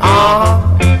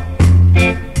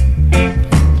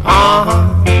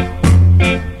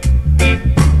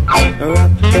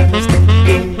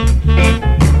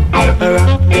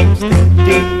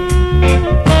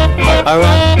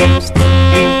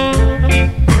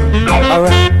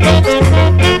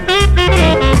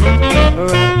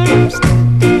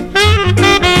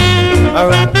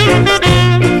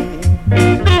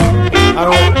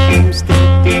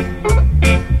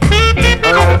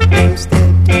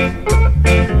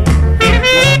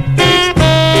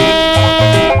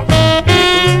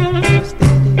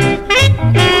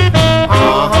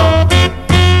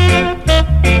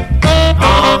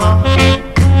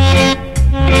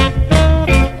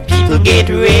 Get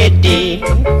ready,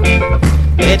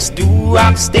 let's do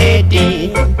rock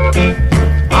steady.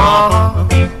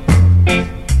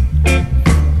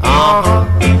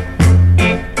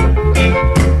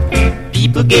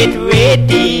 People get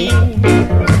ready,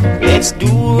 let's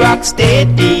do rock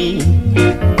steady.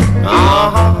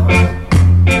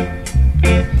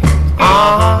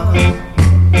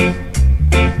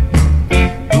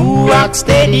 Do rock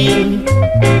steady,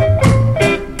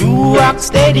 do rock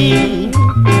steady.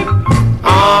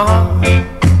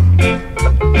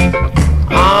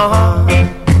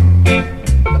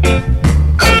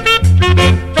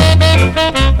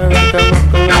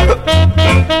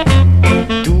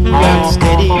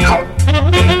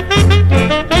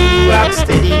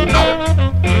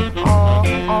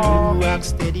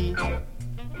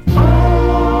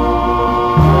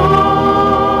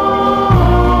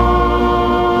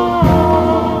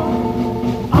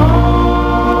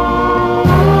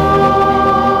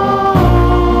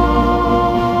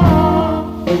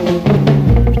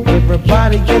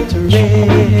 Everybody get ready,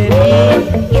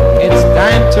 it's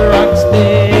time to rock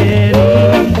steady.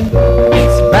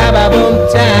 It's ba-ba-boom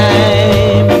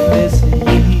time, listen.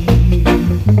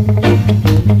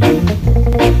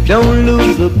 Don't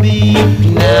lose the beat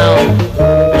now,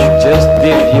 just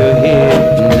dip your head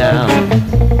now.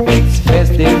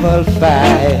 Festival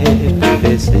 5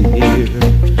 this year.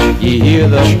 You hear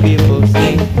the people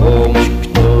sing boom,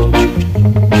 boom,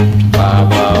 ba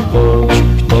ba boom,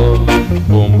 boom,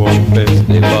 boom boom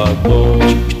festival boom,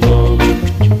 boom,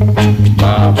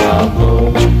 ba ba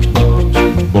boom, boom,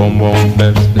 boom boom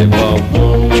festival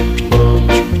boom, boom,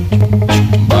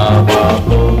 ba ba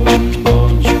boom,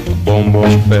 boom, boom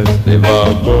boom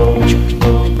festival boom,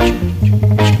 boom,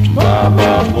 ba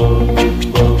ba boom.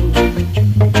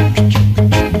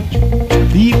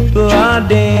 People are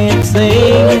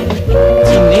dancing,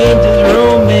 teenagers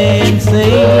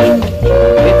romancing.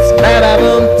 It's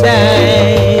ba-ba-boom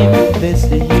time this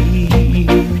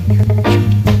year.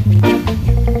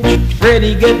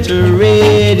 Freddie, get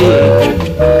ready,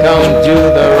 come to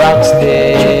the rock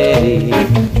steady.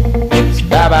 It's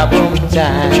ba-ba-boom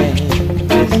time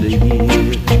this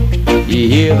year. You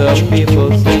hear the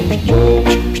people sing boom,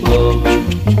 boom,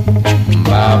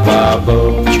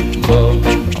 ba-ba-boom, boom.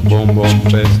 Boom boom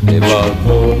festival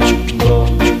boom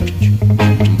boom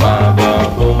ba ba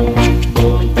boom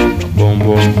boom boom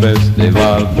boom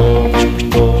festival boom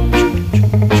boom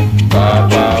ba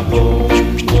ba boom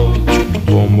boom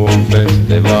boom boom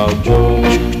festival boom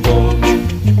boom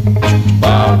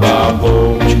ba ba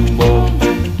boom boom.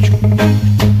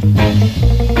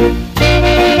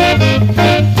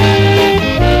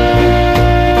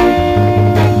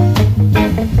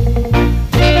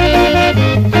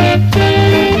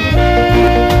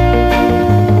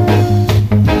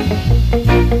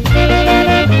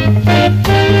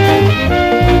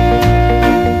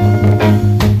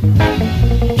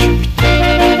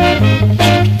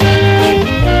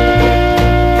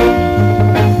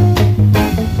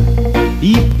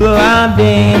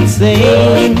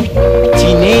 Dancing,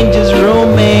 teenagers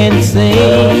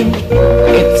romancing.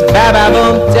 It's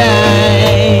ba-ba-boom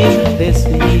time this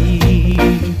year.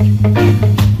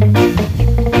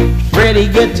 Freddie,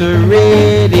 get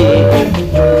ready,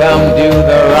 come do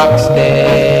the rock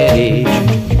steady.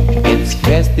 It's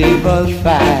Festival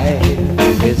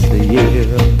 5 this year.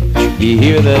 You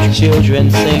hear the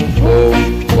children sing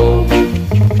boom, boom,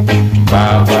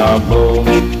 ba-ba-boom,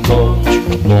 boom.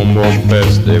 Boom boom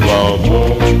festival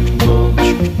boom boom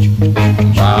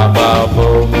ba ba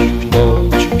boom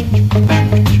boom.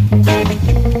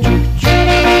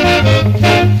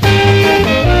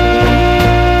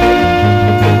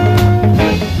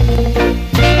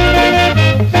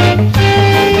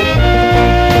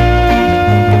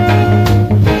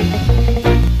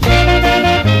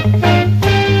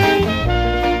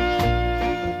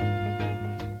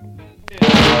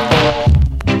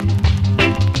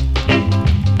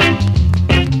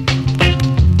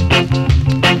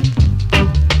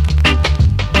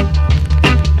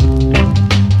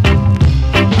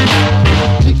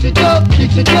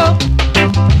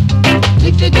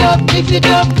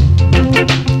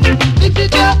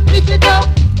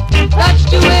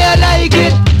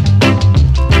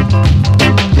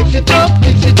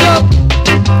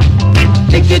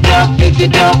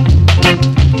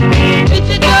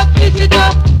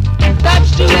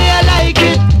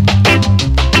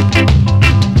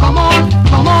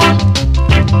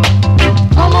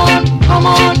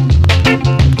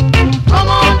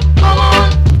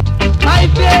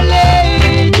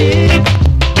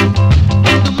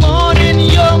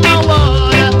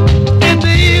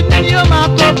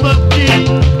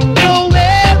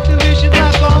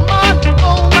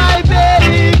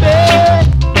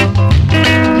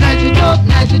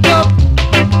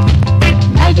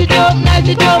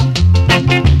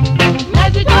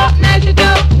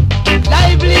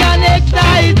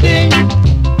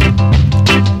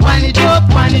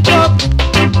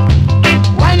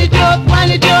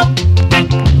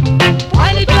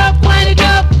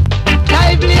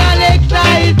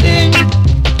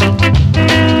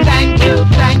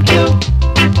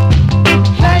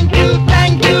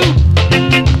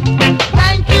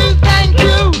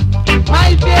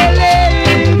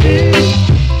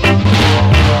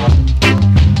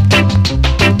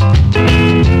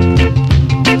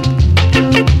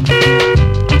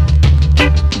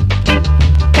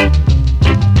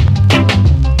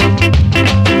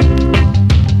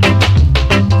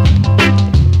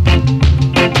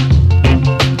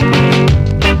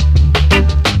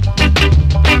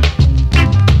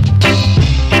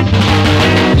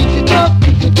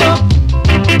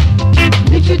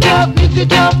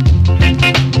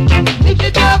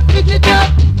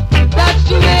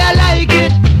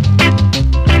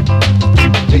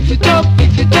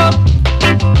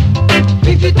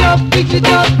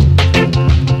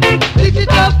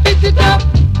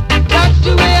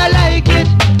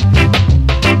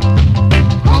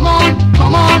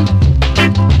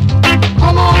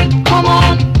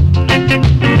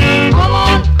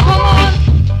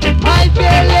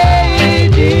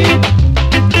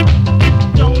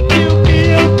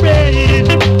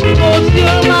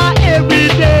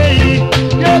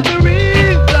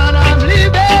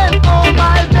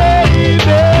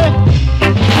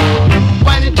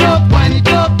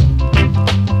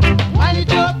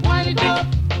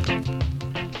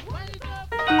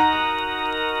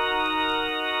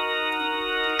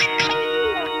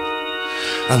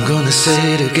 I'm gonna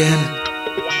say it again.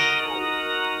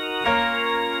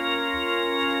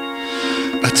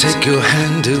 I take your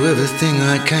hand, do everything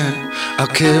I can. I'll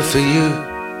care for you,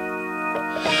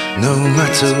 no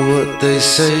matter what they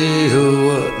say or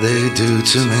what they do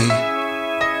to me.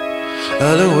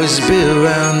 I'll always be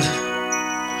around,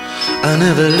 I'll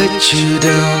never let you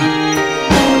down.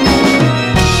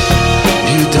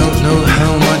 You don't know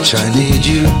how much I need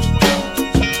you,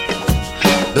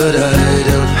 but I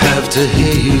don't have to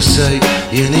hear you say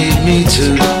you need me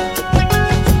too.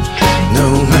 No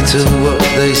matter what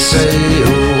they say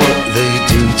or what they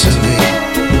do to me,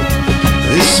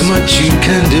 this much you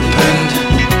can depend,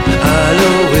 I'll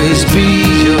always be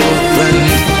your friend.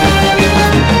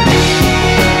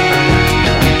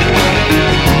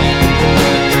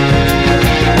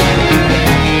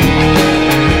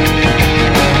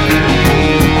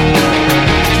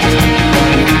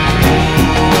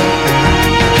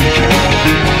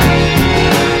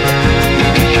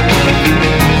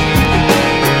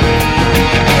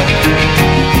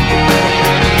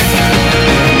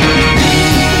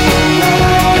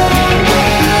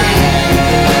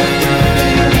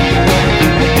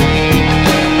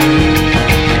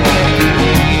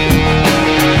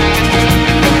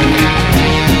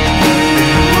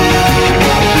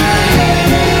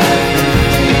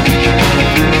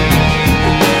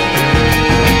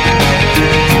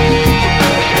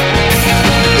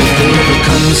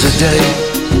 A day,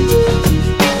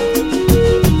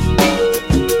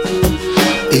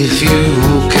 if you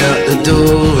walk out the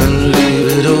door and leave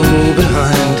it all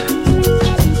behind,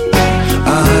 I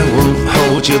won't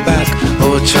hold you back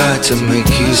or try to make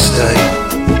you stay.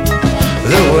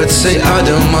 Though I'd say I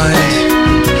don't mind,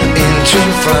 in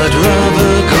truth I'd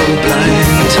rather go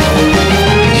blind.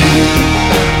 You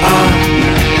are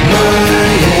my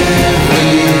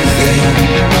everything,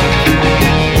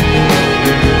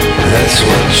 that's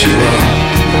what you are.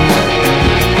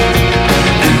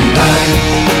 And I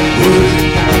would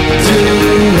do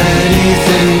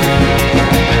anything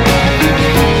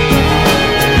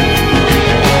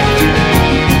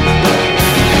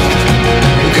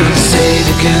I'm gonna say it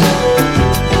again.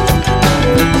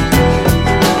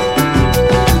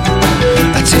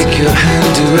 I take your hand,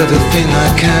 do everything I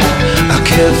can. I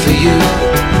care for you,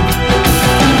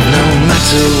 no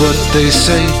matter what they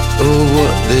say or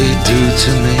what they do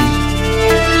to me.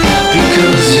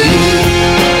 Because you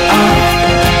are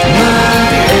my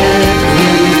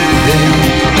everything,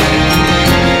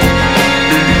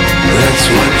 that's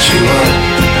what you are.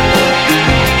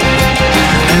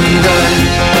 And I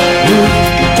would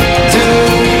do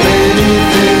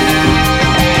anything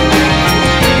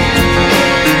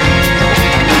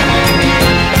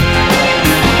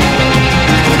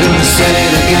I'm gonna say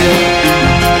it again.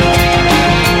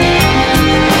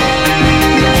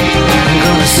 I'm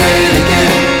gonna say it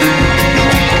again.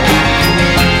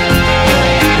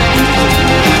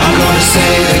 I'm gonna say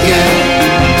it again.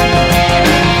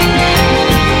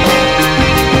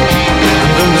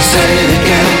 I'm gonna say it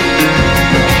again.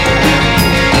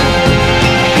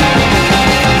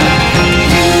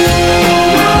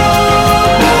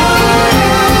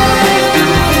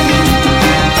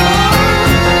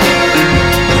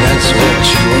 That's what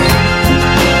you are.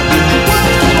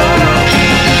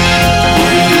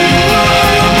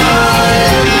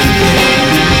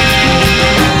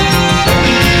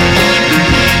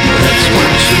 That's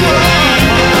what you are.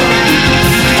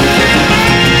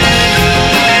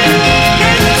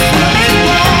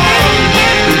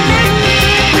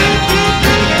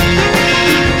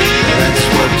 That's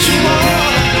what you are.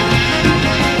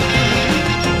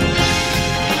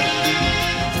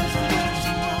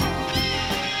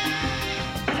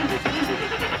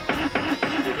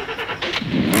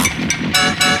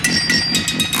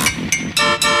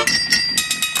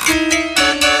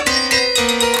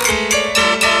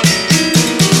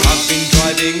 I've been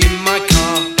driving in my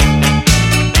car.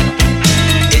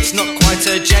 It's not quite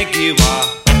a Jaguar.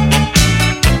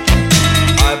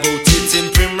 I bought it in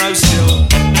Primrose Hill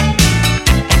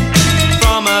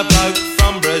from a bloke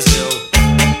from Brazil.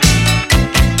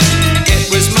 It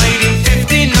was made in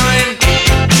 '59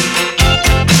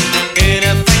 in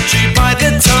a factory by the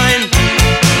Tyne.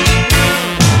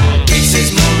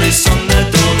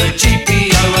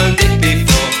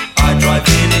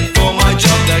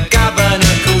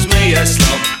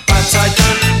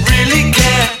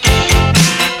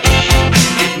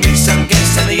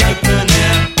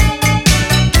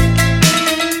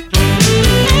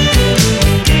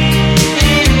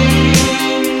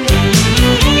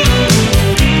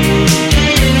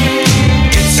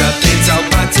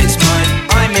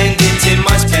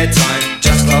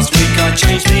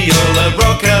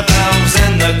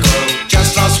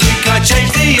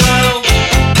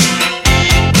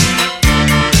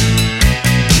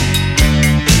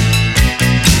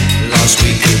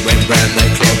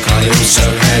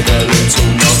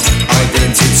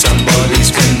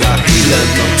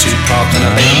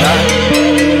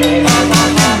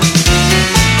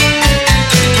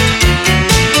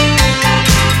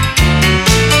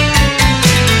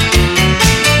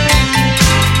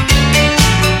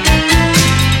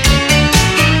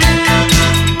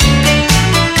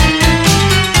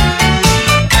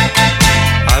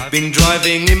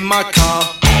 driving in my car.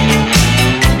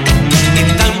 It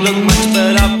don't look much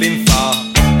but I've been far.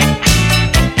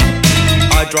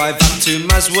 I drive up to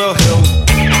Maswell Hill.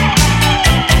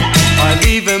 I've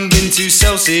even been to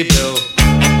Selseyville.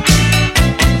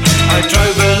 I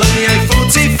drove along the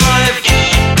A45.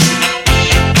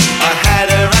 I had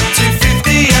her up to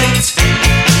 58.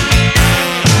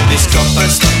 This copper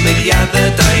stopped me the other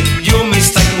day. Your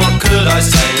mistake, what could I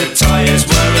say? The tyres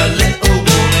were a little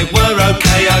worn. They were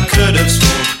okay, I could have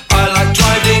sworn. I like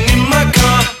driving in my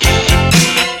car.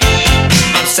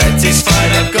 I'm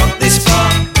satisfied I've got this far.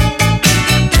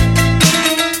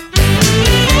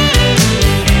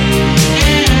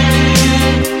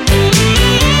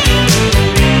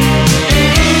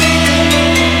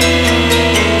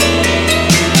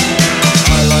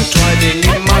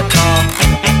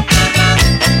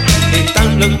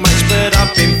 Look much but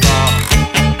I've been far.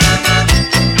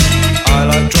 I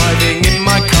like driving in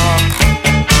my car,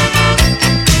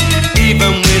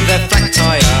 even with a flat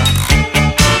tire.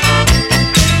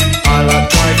 I like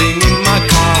driving in my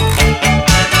car.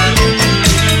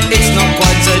 It's not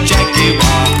quite a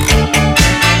Jaguar.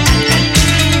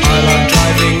 I like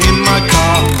driving in my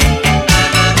car.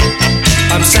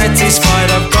 I'm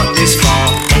satisfied I've got this far.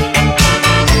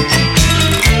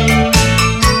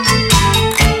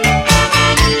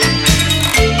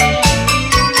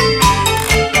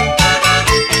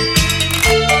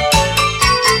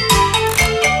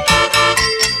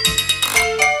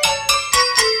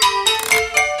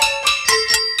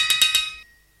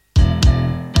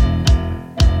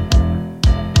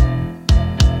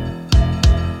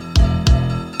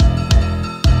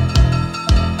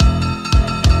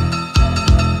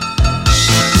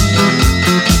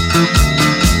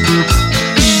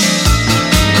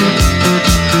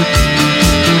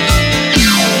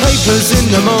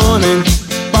 In the morning,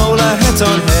 bowler hat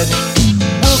on head,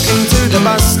 walking to the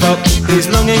bus stop, he's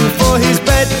longing for his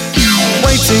bed,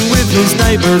 waiting with his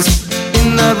neighbours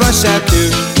in the rush hour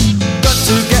queue. Got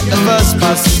to get the first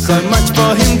bus, so much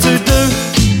for him to do.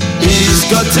 He's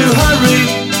got to hurry,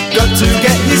 got to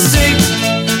get his seat,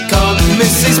 can't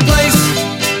miss his place,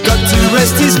 got to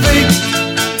rest his feet.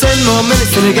 10 more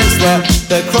minutes till he gets there,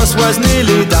 the crossword's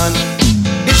nearly done.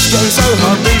 It's getting so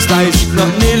hard these days,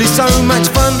 not nearly so much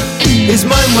fun. His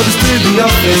mind wanders to the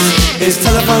office, his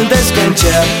telephone desk and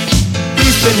chair.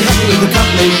 He's been happy with the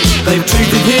company, they've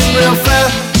treated him real fair.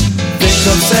 Think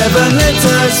of 7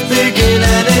 letters, begin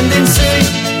and end in C,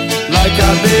 like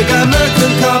a big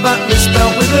American car but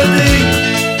misspelled with a D.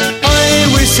 I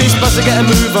wish his boss would get a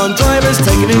move on, driver's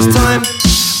taking his time.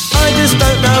 I just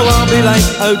don't know, I'll be late,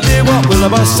 oh dear what will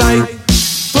the boss say?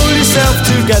 Pull yourself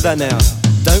together now,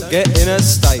 don't get in a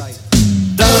state.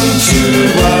 Don't you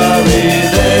worry,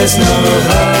 there's no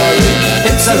hurry,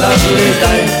 it's a lovely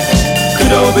day,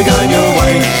 could all be going your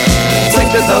way.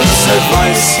 Take the dog's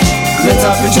advice, let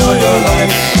up, enjoy your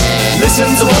life,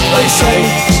 listen to what they say,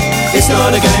 it's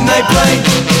not a game they play.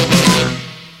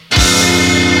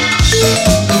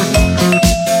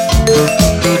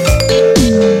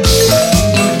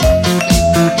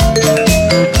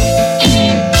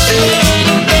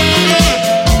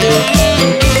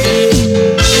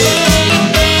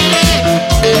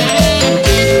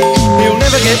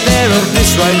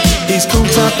 He's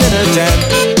caught up in a jam.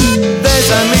 There's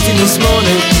a meeting this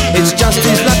morning, it's just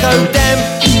his luck, oh damn.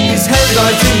 His head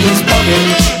lies in his pocket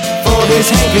for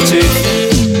his handkerchief,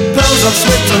 pearls of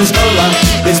sweat on his collar,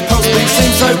 his pulse beat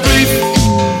seems so brief.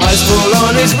 Eyes fall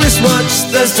on his wristwatch,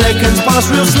 the seconds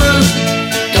pass real slow.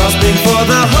 Gasping for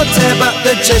the hot air but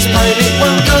the chest pain it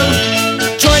won't go.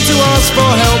 Try to ask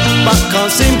for help but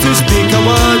can't seem to speak a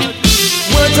word.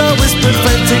 Words are whispered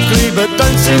frantically but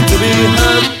don't seem to be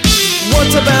heard. What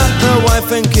about the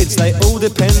wife and kids? They all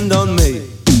depend on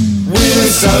me. We're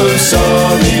so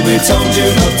sorry, we told you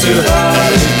not to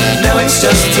hurry. Now it's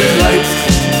just too late,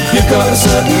 you've got a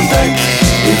certain date.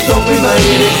 We thought we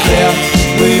made it clear,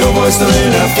 we almost are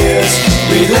in our fears.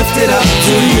 We left it up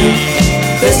to you,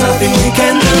 there's nothing we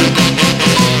can do.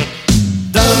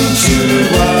 Don't you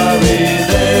worry,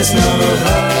 there's no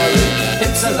hurry,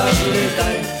 it's a lovely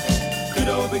day, could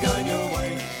all be going your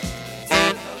way.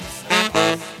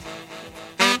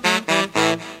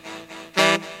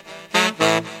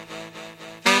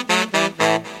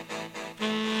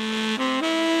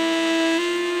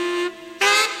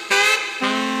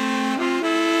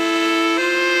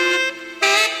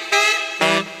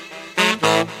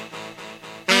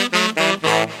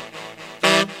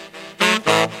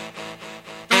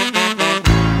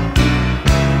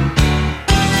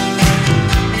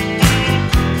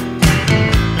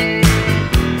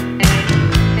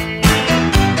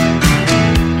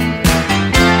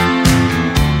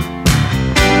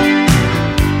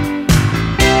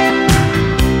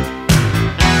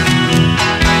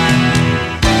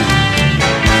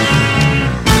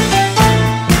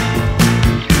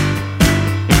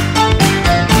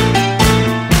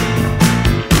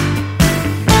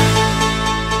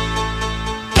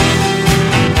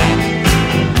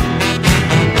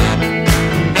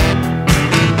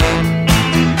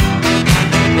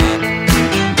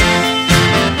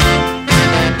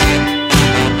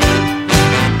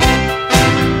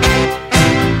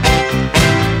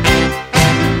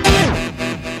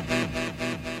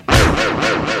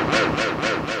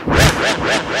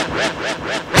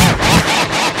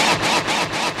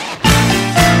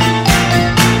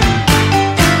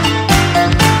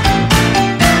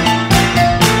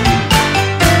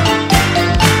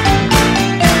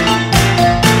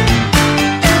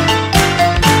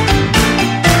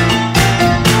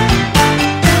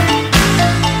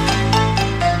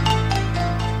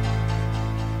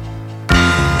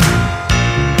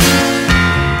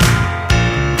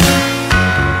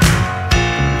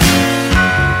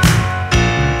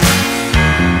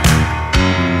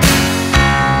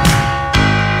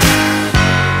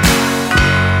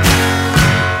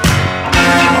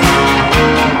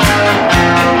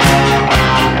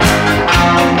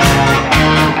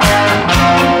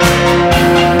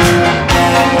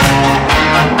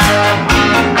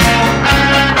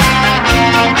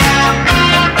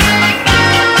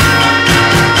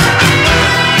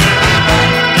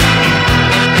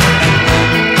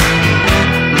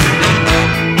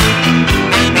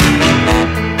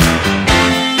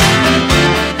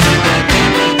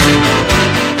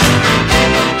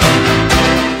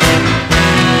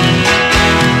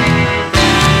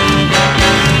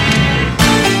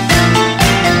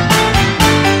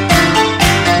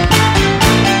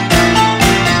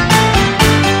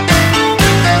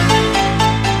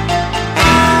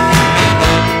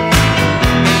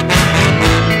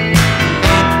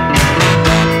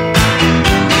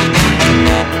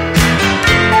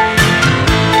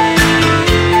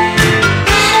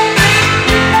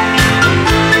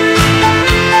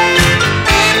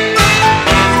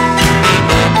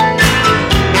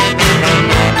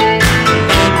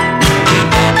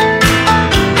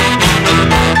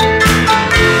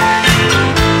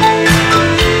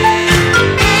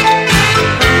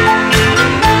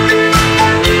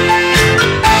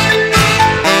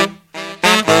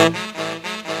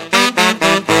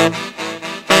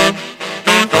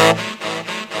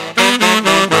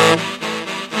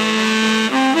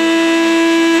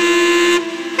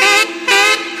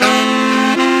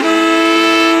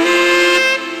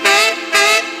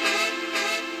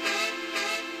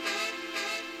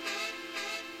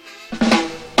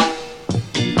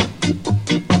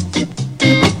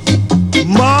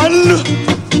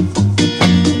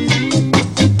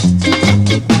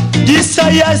 This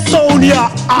is Sonia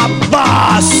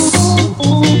Abbas.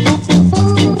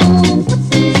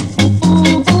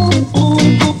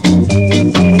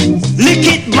 Lick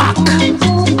it back.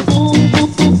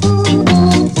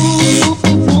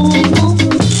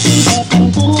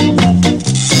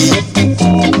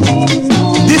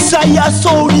 This is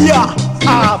Sonia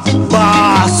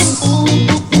Abbas.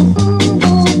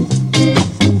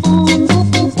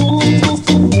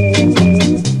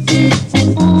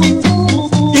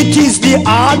 It is the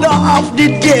order of the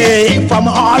day from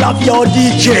all of your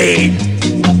DJ.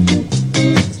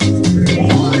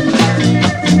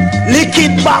 Lick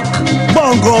it back,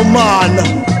 Bongo Man.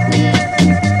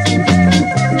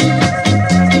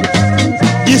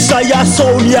 This is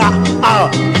Sonia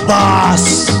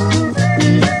Abbas.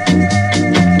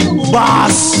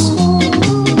 Bass.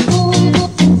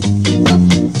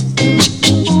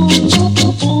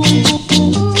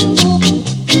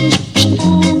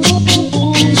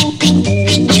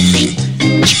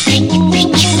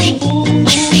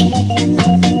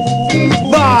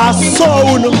 Bass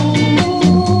sound.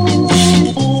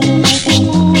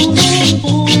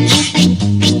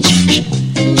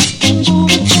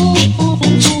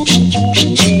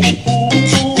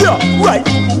 Yeah, right.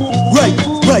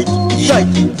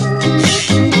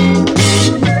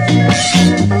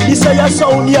 This is your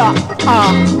sound, yeah.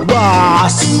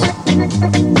 Bass.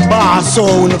 Bass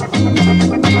sound.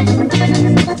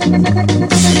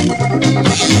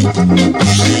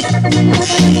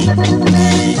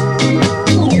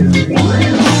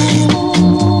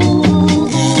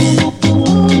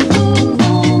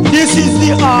 This is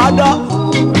the order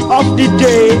of the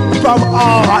day from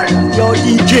all your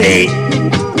DJ.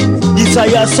 This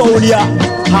is your sound, yeah.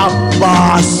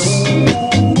 Bass.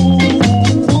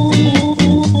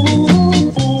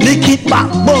 Lick it back,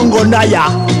 Bongo Naya.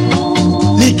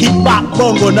 Lick it back,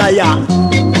 Bongo Naya.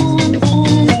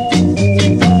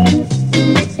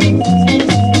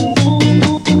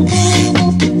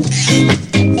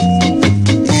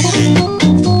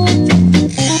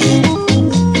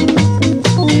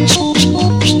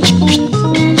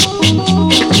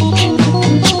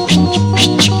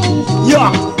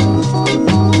 Yeah.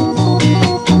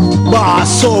 Bass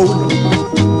sound.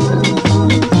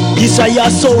 This is your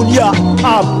sound, yeah.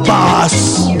 Abbas.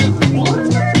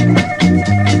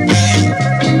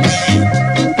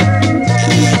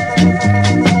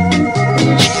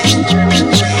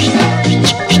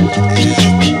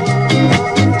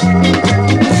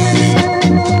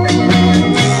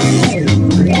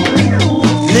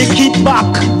 Lick it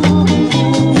back.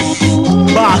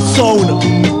 Bass sound.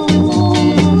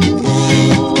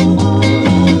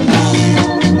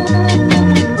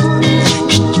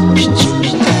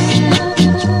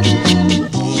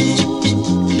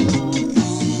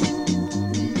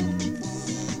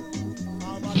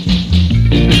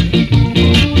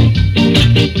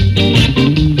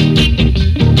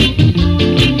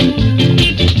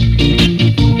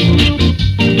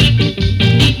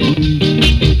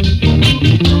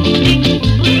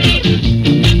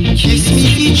 Kiss me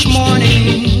each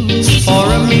morning for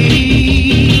a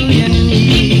million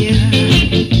years.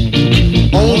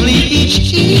 Only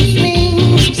each evening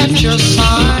at your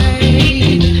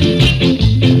side.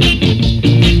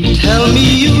 Tell me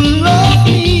you love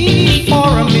me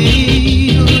for a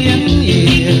million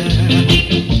years.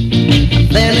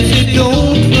 Then if it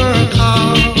don't work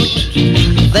out,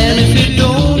 then if it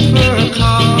don't work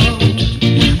out,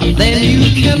 then you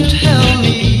can tell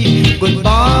me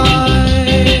goodbye.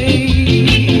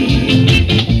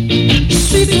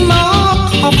 Sweeten my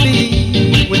coffee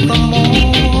with a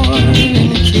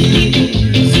morning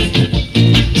kiss.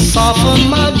 Soften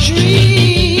my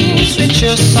dreams with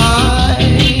your sigh.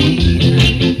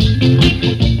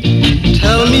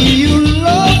 Tell me you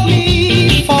love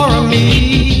me for a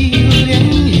million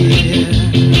years.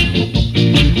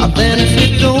 Then if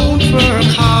it don't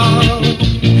work out,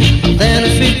 then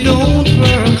if it don't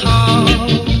work out,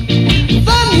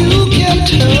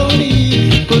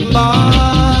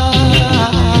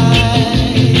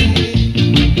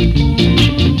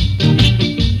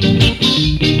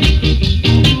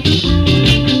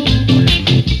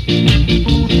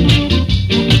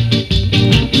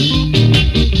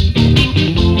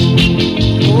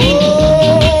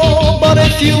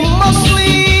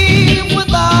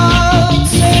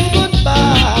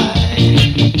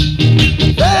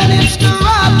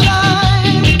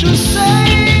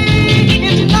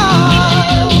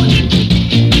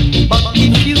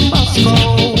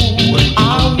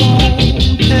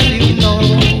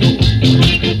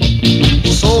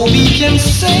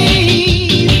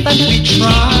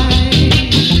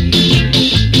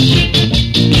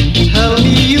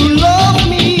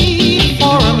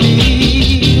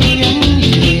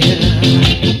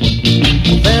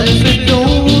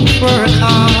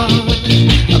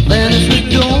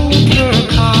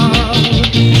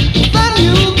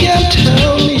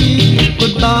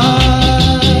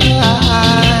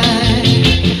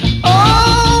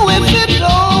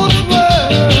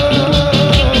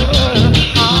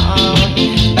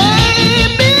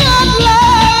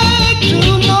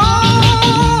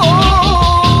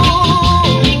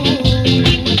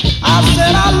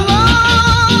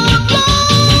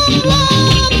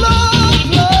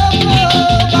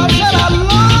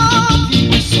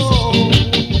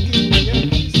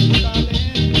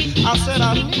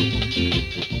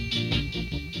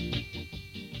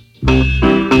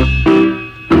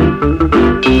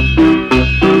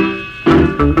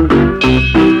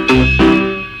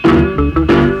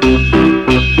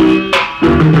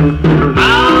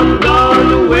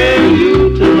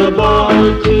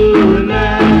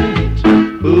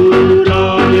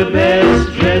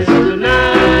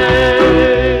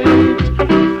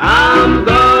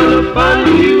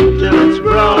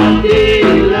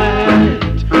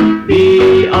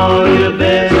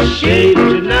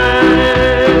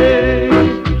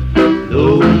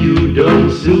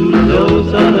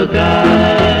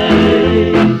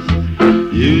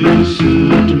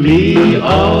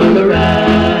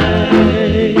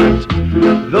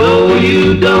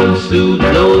 don't suit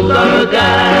those other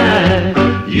guys.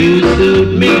 You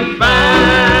suit me fine.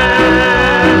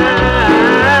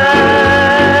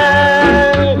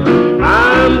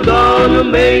 I'm gonna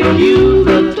make you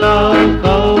the talk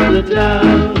of the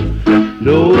town.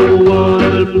 No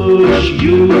one will push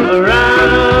you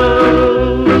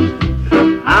around.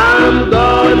 I'm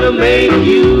gonna make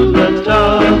you the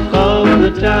talk of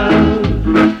the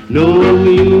town. No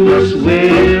use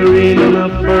wearing a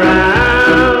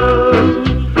frown.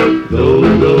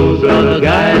 Those other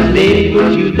guys, they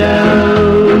put you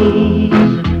down.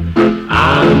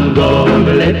 I'm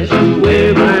gonna let you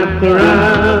wear my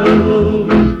crown.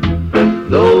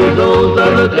 Those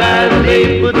other guys,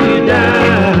 they put you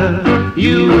down.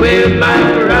 You wear my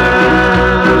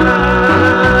crown.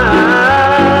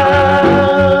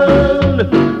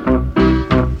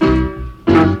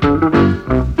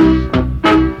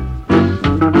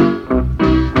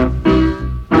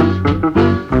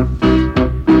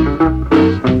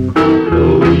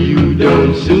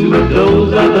 Suit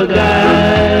those other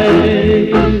guys.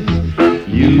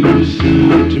 You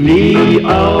suit me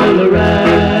all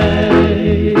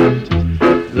right.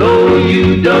 Though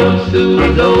you don't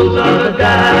suit those other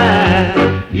guys,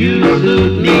 you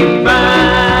suit me fine.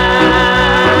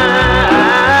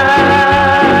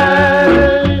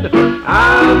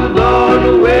 I'm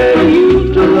gonna wear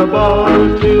you to the ball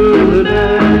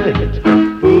tonight.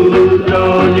 Put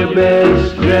on your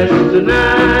best dress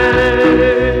tonight.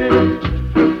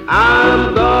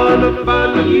 I'm gonna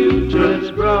fun you till it's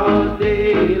broad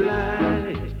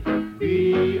daylight.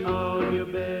 Be on your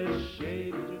best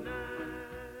shade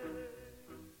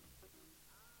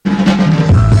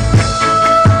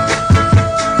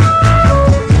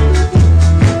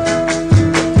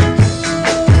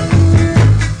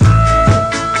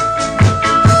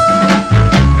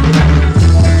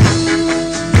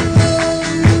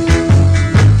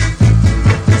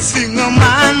Sing a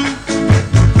man,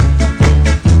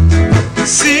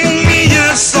 sing me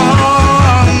your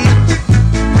song.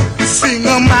 Sing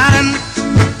a man,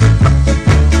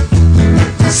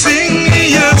 sing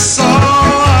me your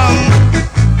song.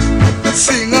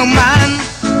 Sing a man,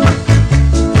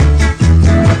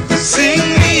 sing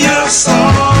me your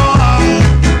song.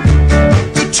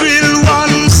 To thrill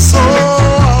one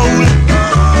soul,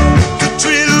 to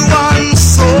thrill one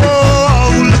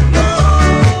soul,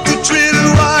 to thrill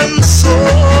one soul.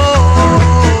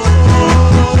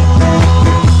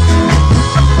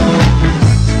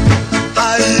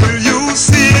 I hear you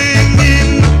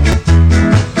singing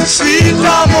sweet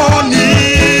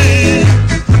harmony.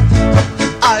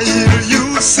 I hear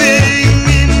you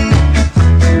singing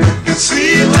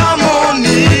sweet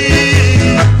harmony.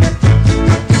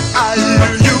 I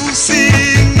hear you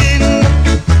singing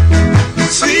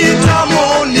sweet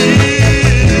harmony.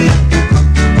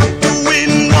 To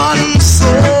win one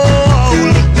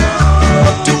soul,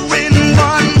 to win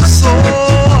one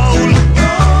soul,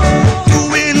 to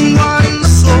win one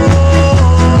soul.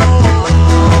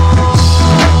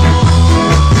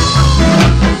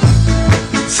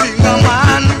 Sing a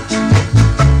man,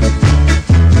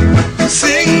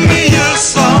 sing me your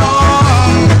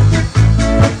song.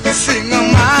 Sing a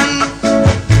man,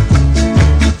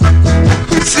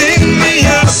 sing me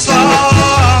your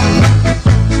song.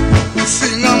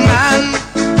 Sing a man,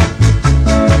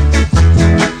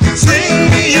 sing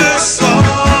me your song.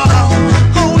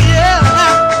 Oh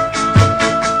yeah.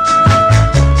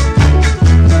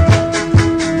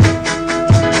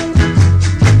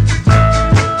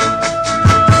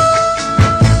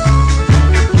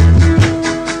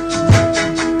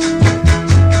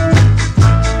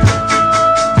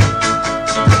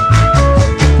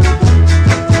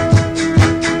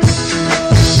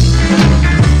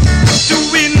 To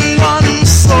win one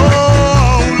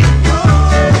soul,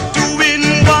 to win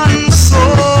one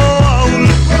soul,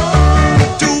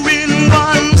 to win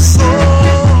one soul.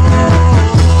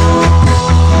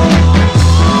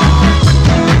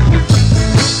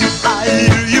 I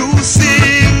hear you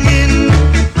singing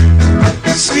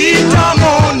sweet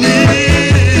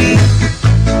harmony.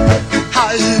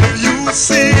 I hear you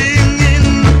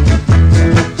singing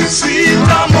sweet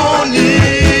harmony.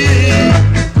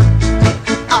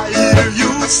 I hear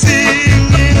you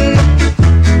singing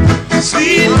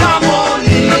sweet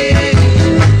harmony.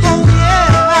 Oh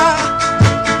yeah.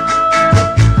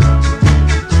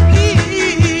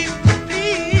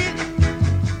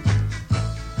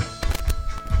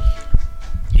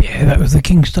 Yeah, that was the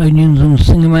Kingstonians on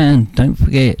Sing a Man. Don't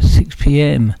forget, 6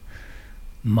 p.m.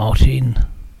 Martin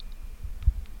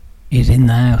is in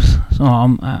the house. So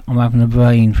I'm having a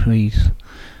brain freeze.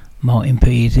 Martin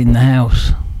P is in the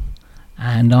house.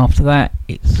 And after that,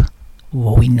 it's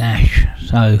Roy Nash.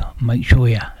 So make sure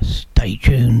you stay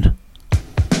tuned.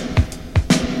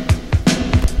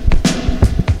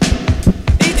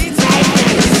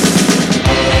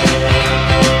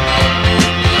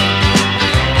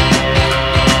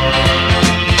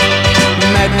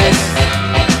 Madness,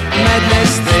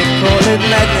 they call it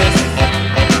madness.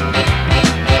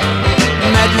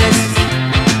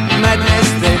 Madness,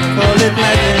 they call it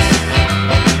madness.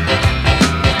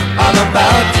 I'm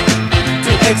about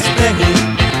to explain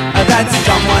that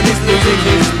someone is losing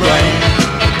his brain.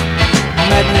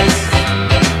 Madness,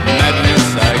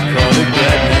 I call it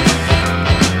madness.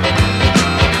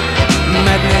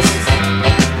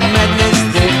 Madness,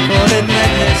 they call it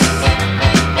madness.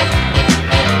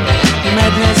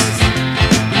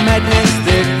 Madness,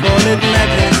 they call it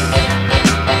madness.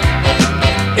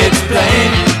 It's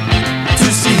plain to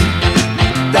see,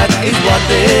 that is what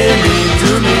they mean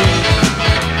to me.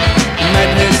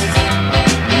 Madness,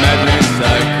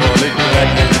 I call it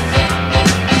madness.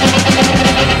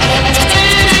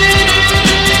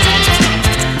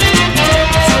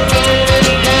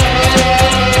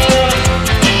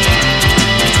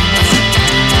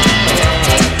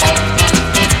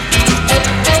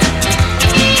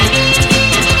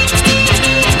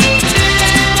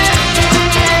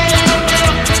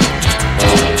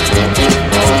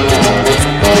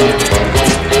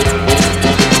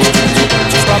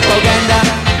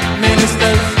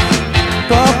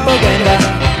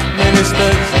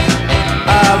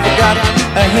 I've got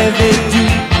a heavy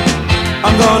due.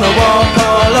 I'm gonna walk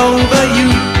all over you.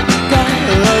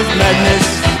 Cause madness,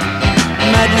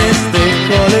 they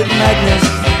call it madness.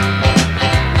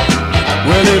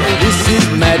 Well, if this is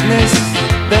madness,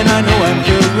 then I know I'm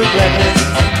filled with gladness.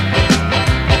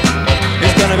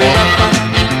 It's gonna be rough fun.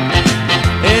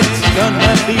 It's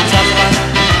gonna be tough fun.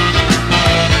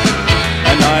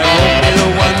 And I won't be the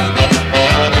one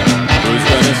who's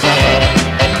gonna suffer.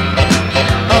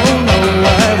 Oh no,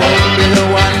 I won't be the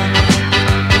one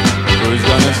who's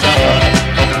gonna suffer.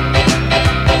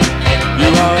 You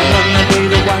are gonna be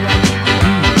the one.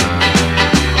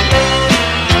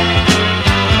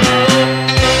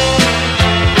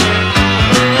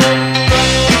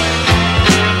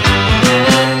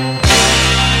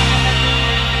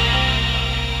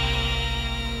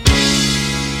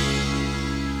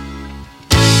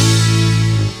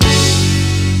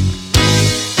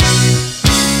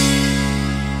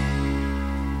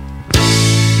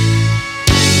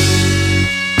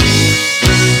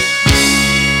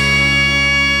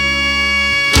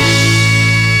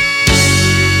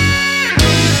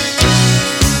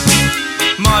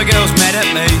 My girl's mad at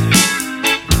me.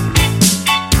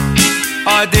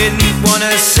 I didn't want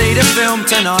to see the film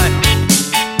tonight.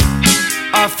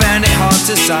 I found it hard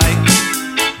to say.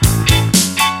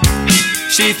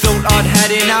 She thought I'd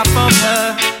had enough of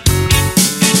her.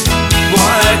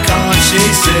 Why can't she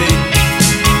see?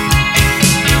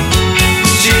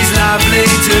 She's lovely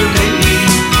to me,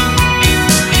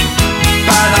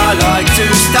 but I like to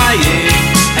stay in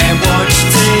and watch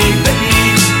TV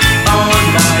on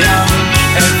my own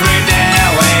every now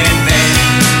and then.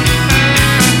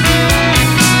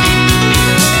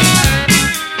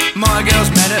 My girl's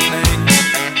mad at me.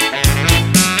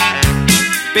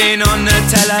 Been on the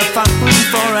telephone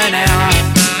for an hour.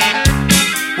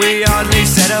 We hardly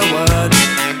said a word.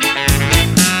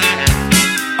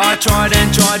 I tried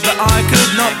and tried, but I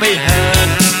could not be heard.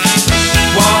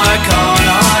 Why can't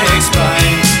I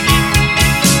explain?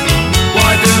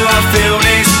 Why do I feel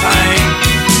this pain?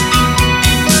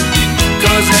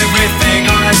 'Cause everything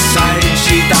I say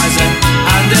she doesn't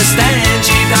understand.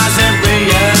 She doesn't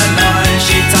realise.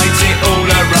 She takes it all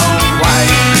the wrong way.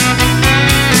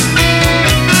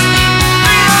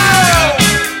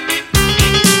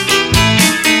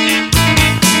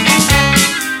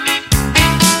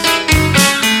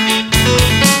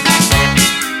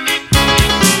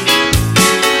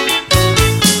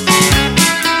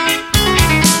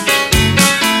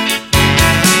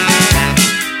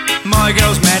 My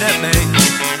girl's mad at me.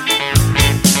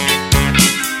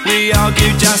 We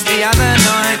argued just the other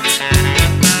night.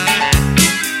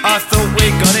 I thought we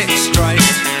got it straight.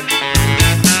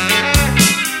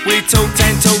 We talked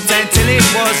till it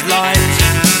was light.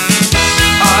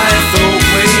 I thought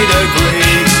we'd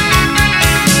agreed.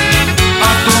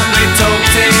 I thought we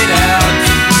talked it out.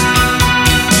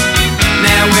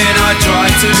 Now when I try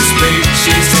to speak,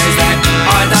 she says that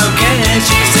I don't care.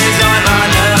 She says I'm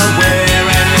unaware,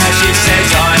 and now she says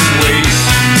I'm weak.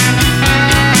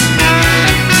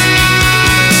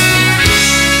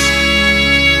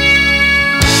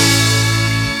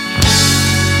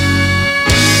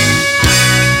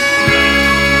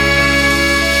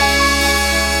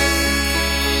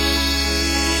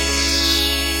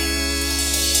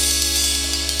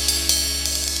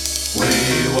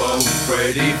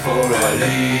 Freddie for a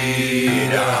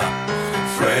leader.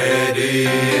 Freddie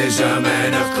is a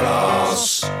man of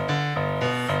class.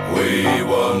 We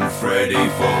want Freddie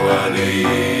for a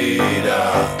leader.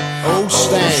 All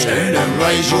stand and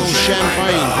raise your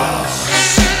champagne glass.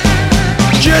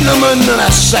 Gentlemen and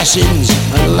assassins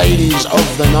and ladies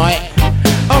of the night,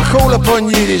 I call upon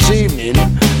you this evening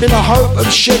in the hope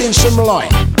of shedding some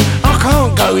light. I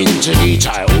can't go into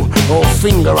detail or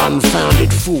finger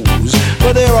unfounded fools,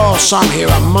 but there are some here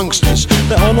amongst us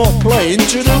that are not playing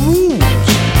to the rules.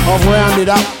 I've rounded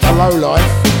up the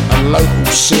lowlife and local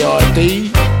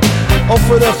CID,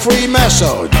 offered a free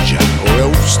massage or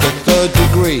else the third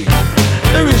degree.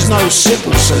 There is no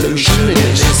simple solution in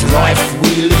this life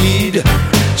we lead,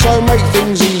 so make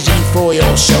things easy for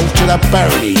yourself to the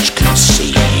baronage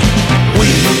concede.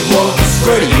 We want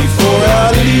Freddie for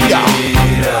our leader.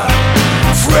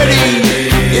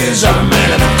 Freddie is a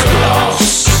man of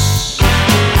class.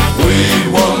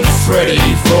 We want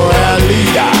Freddie for our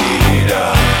leader.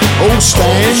 All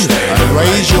stand and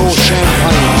raise your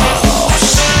champagne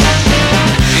glass.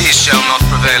 Peace shall not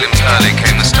prevail entirely,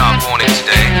 came the stark warning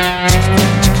today.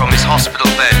 From his hospital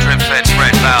bed, drip-fed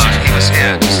Fred vowed he was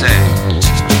here to stay.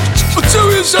 I'll tell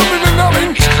you something for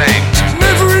nothing. He claimed,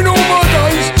 never in all my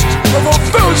days have I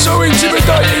felt so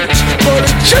intimidated by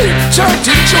the cheap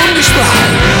tactics on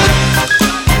display.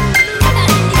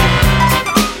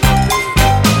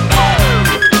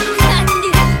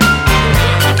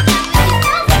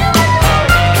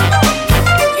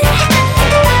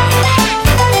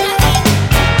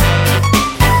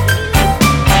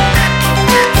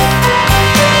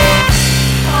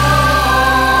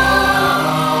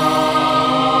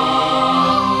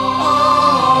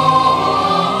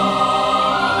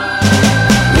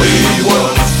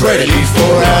 Freddie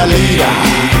for our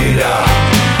leader.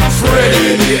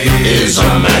 Freddie is a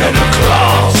man of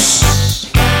class.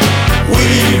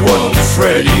 We want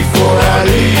Freddie for our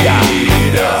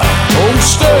leader. All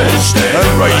stand and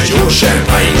raise your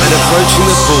champagne. And approaching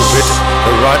the pulpit,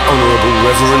 the Right Honourable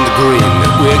Reverend Green.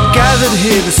 We're gathered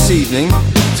here this evening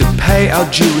to pay our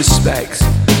due respects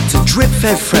to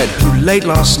drip-fed Fred, who late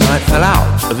last night fell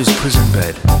out of his prison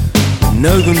bed.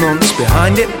 Know the nonce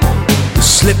behind it?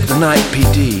 Slip the night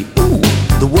PD. Ooh,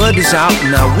 the word is out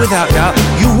now, without doubt,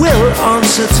 you will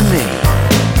answer to me.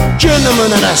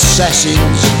 Gentlemen and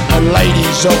assassins and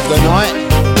ladies of the night,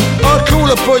 I call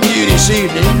upon you this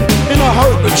evening in the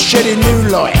hope of shedding new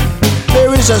light.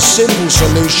 There is a simple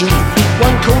solution,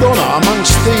 one called honour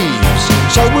amongst thieves.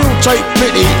 So we'll take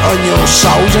pity on your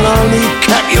souls and only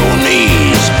cap your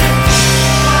knees.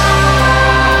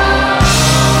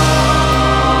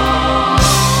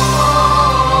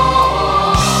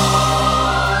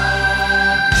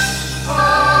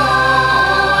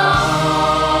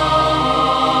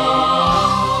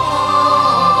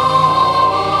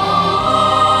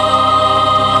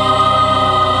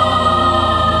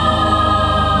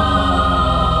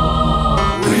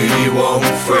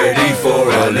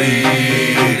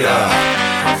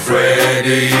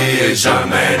 Freddie is a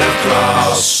man of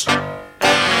class.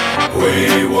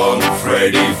 We want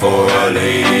Freddie for a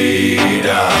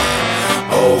leader.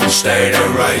 All stand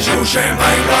and raise your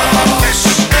champagne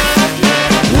glass.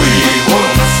 We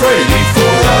want Freddie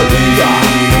for a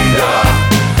leader.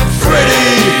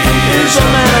 Freddie is a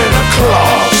man of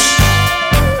class.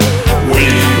 We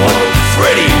want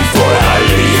Freddie for a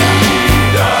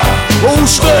leader. All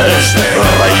stand and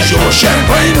raise your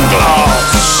champagne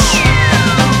glass.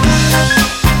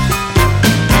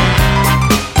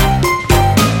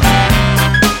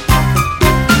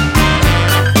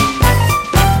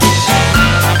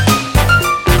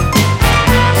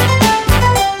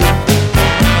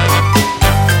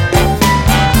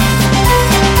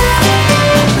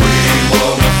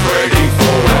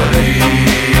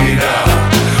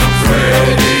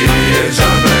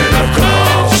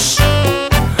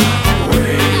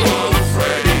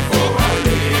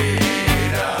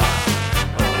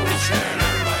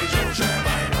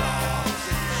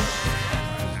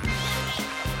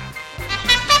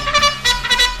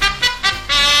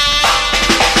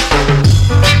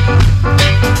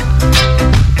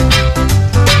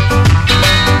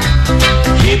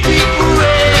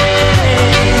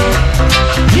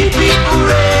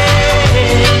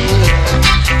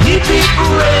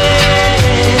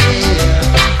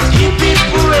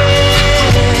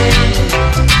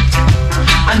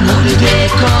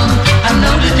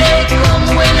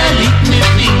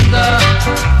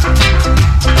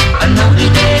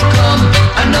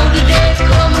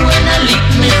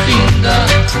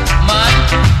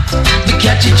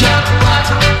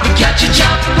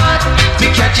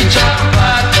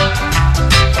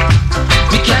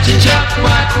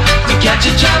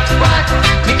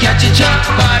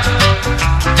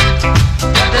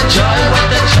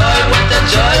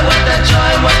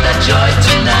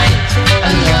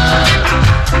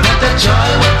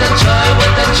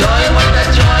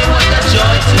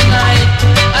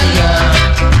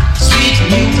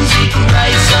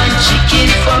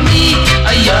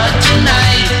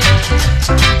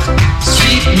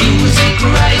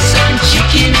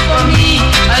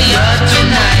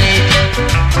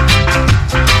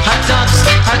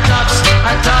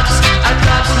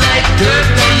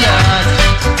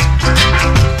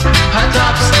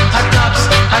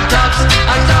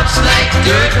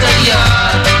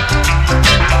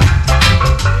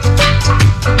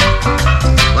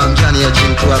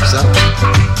 son.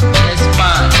 It's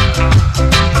fine.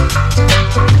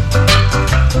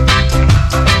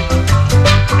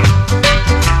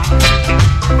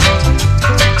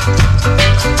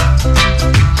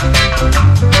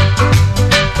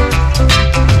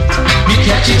 Me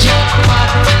catch a jackpot,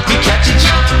 me catch a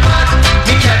jackpot,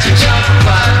 me catch a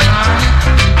jackpot.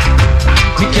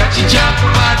 Me catch a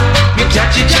jackpot, me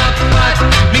catch a jackpot,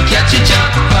 me catch a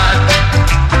jackpot.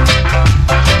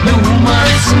 No woman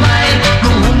smile,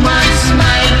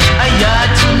 I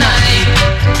yard tonight.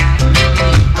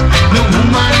 No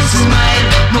woman smile,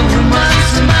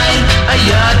 I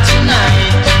yard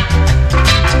tonight.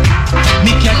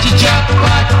 Me catch a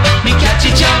jackpot, me catch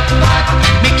a jackpot,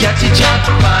 me catch a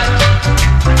jackpot.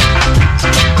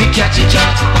 Me catch a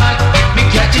jackpot, me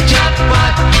catch a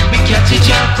jackpot, me catch a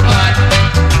jackpot.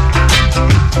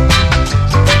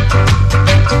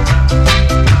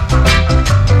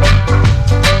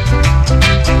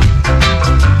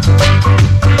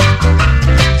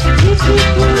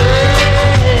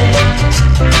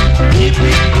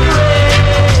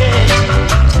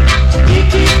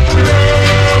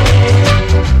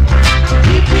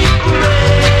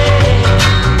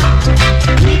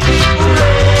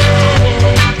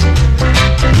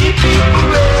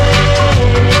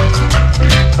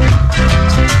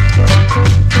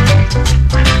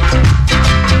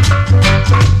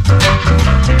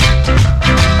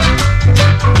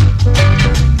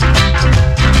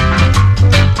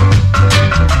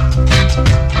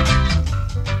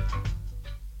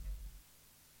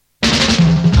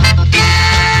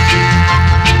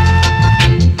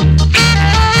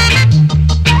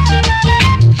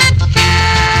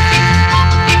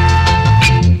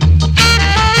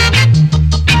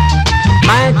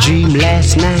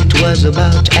 Last night was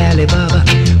about Alibaba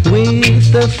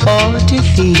with the 40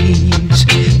 thieves.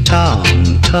 Tom,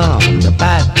 the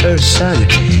piper's son,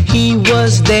 he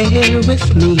was there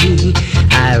with me.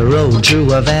 I rode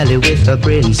through a valley with a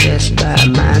princess by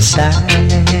my side.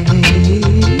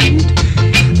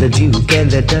 The Duke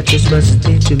and the Duchess was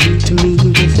there to meet me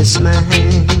with a smile.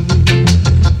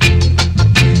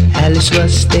 Alice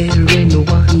was there in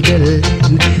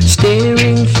Wonderland,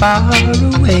 staring far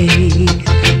away.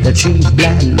 The three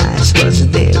blind mice was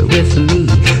there with me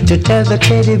to tell the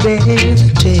teddy bear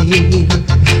the tale.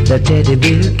 The teddy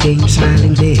bear came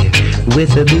smiling there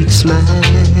with a big smile.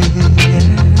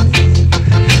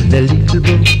 The little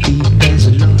Bo Peep has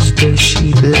lost her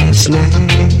sheep last night.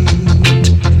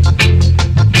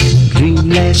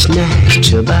 Dreamed last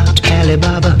night about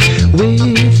Alibaba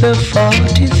with the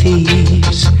 40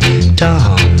 thieves.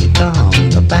 Tom,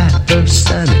 the piper's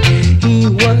son, he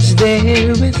was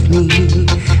there with me.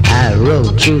 I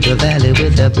rode through the valley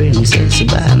with the princess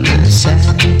by my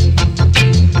side.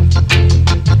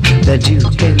 The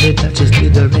Duke and the Duchess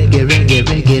did the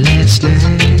reggae last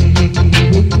night.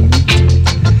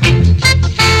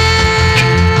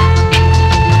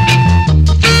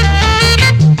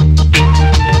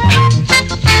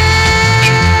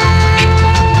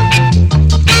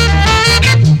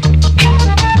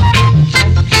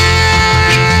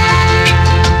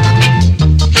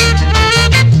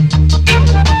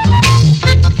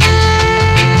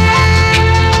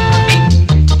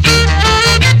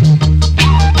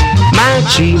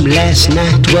 Dream last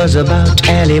night was about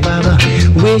Alibaba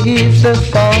with the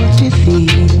 40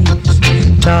 thieves.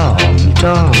 Tom,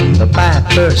 the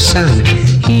piper's son,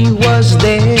 he was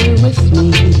there with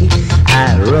me.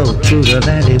 I rode through the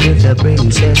valley with the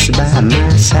princess by my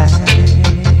side.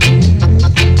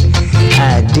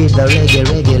 I did the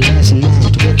reggae last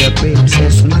night with the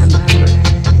princess, my bride.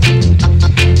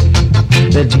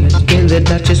 The Duke and the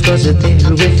Duchess was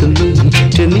there with me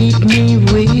to meet me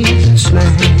with a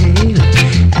smile.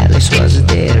 Alice was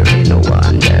there in a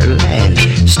Wonderland,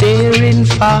 staring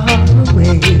far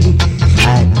away.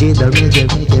 I did the reggae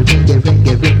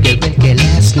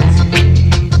last night.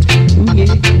 Ooh, yeah.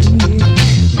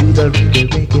 Do the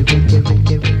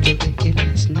reggae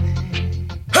last night.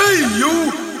 Hey you!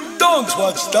 Don't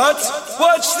watch that!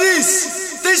 Watch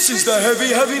this! This is the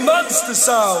heavy monster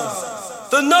sound!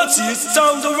 The nuttiest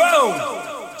sound around!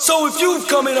 So if you're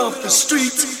coming off the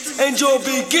street and you're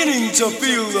beginning to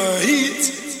feel the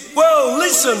heat, well,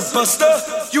 listen, Buster,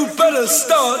 you better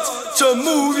start to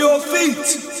move your feet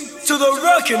to the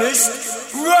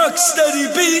rockinest, rock-steady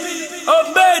beat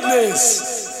of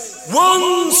madness.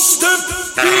 One step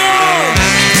beyond!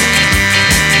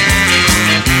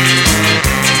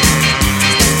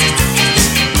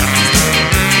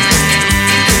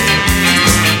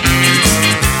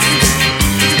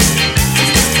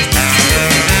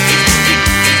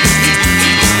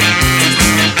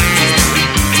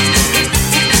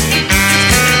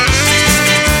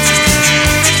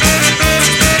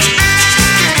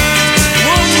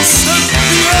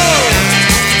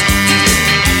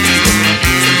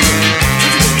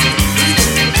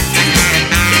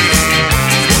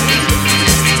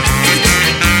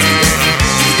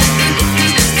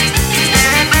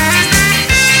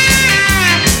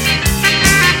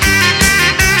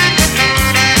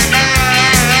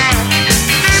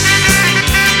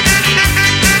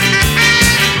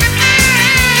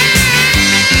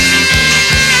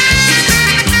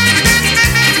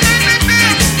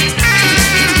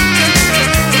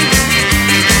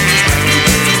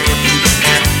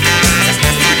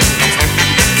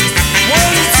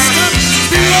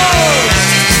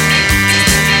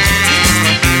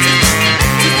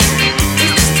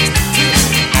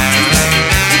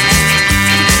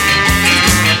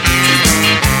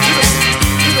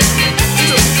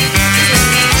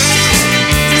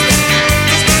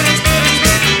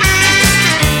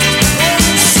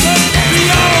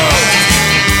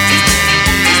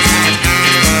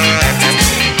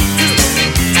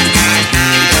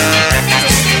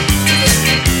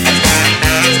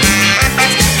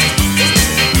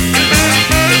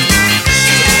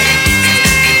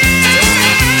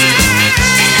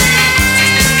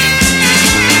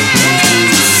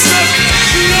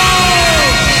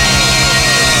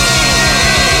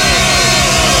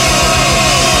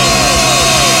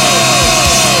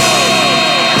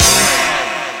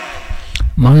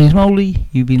 My name's Molly.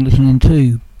 You've been listening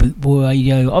to Bootboy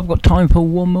Radio. I've got time for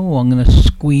one more. I'm going to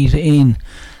squeeze it in.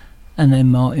 And then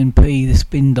Martin P, the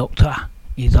Spin Doctor,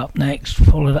 is up next,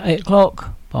 followed at 8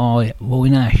 o'clock by Roy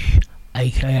Nash,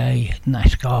 aka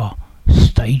NASCAR.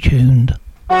 Stay tuned.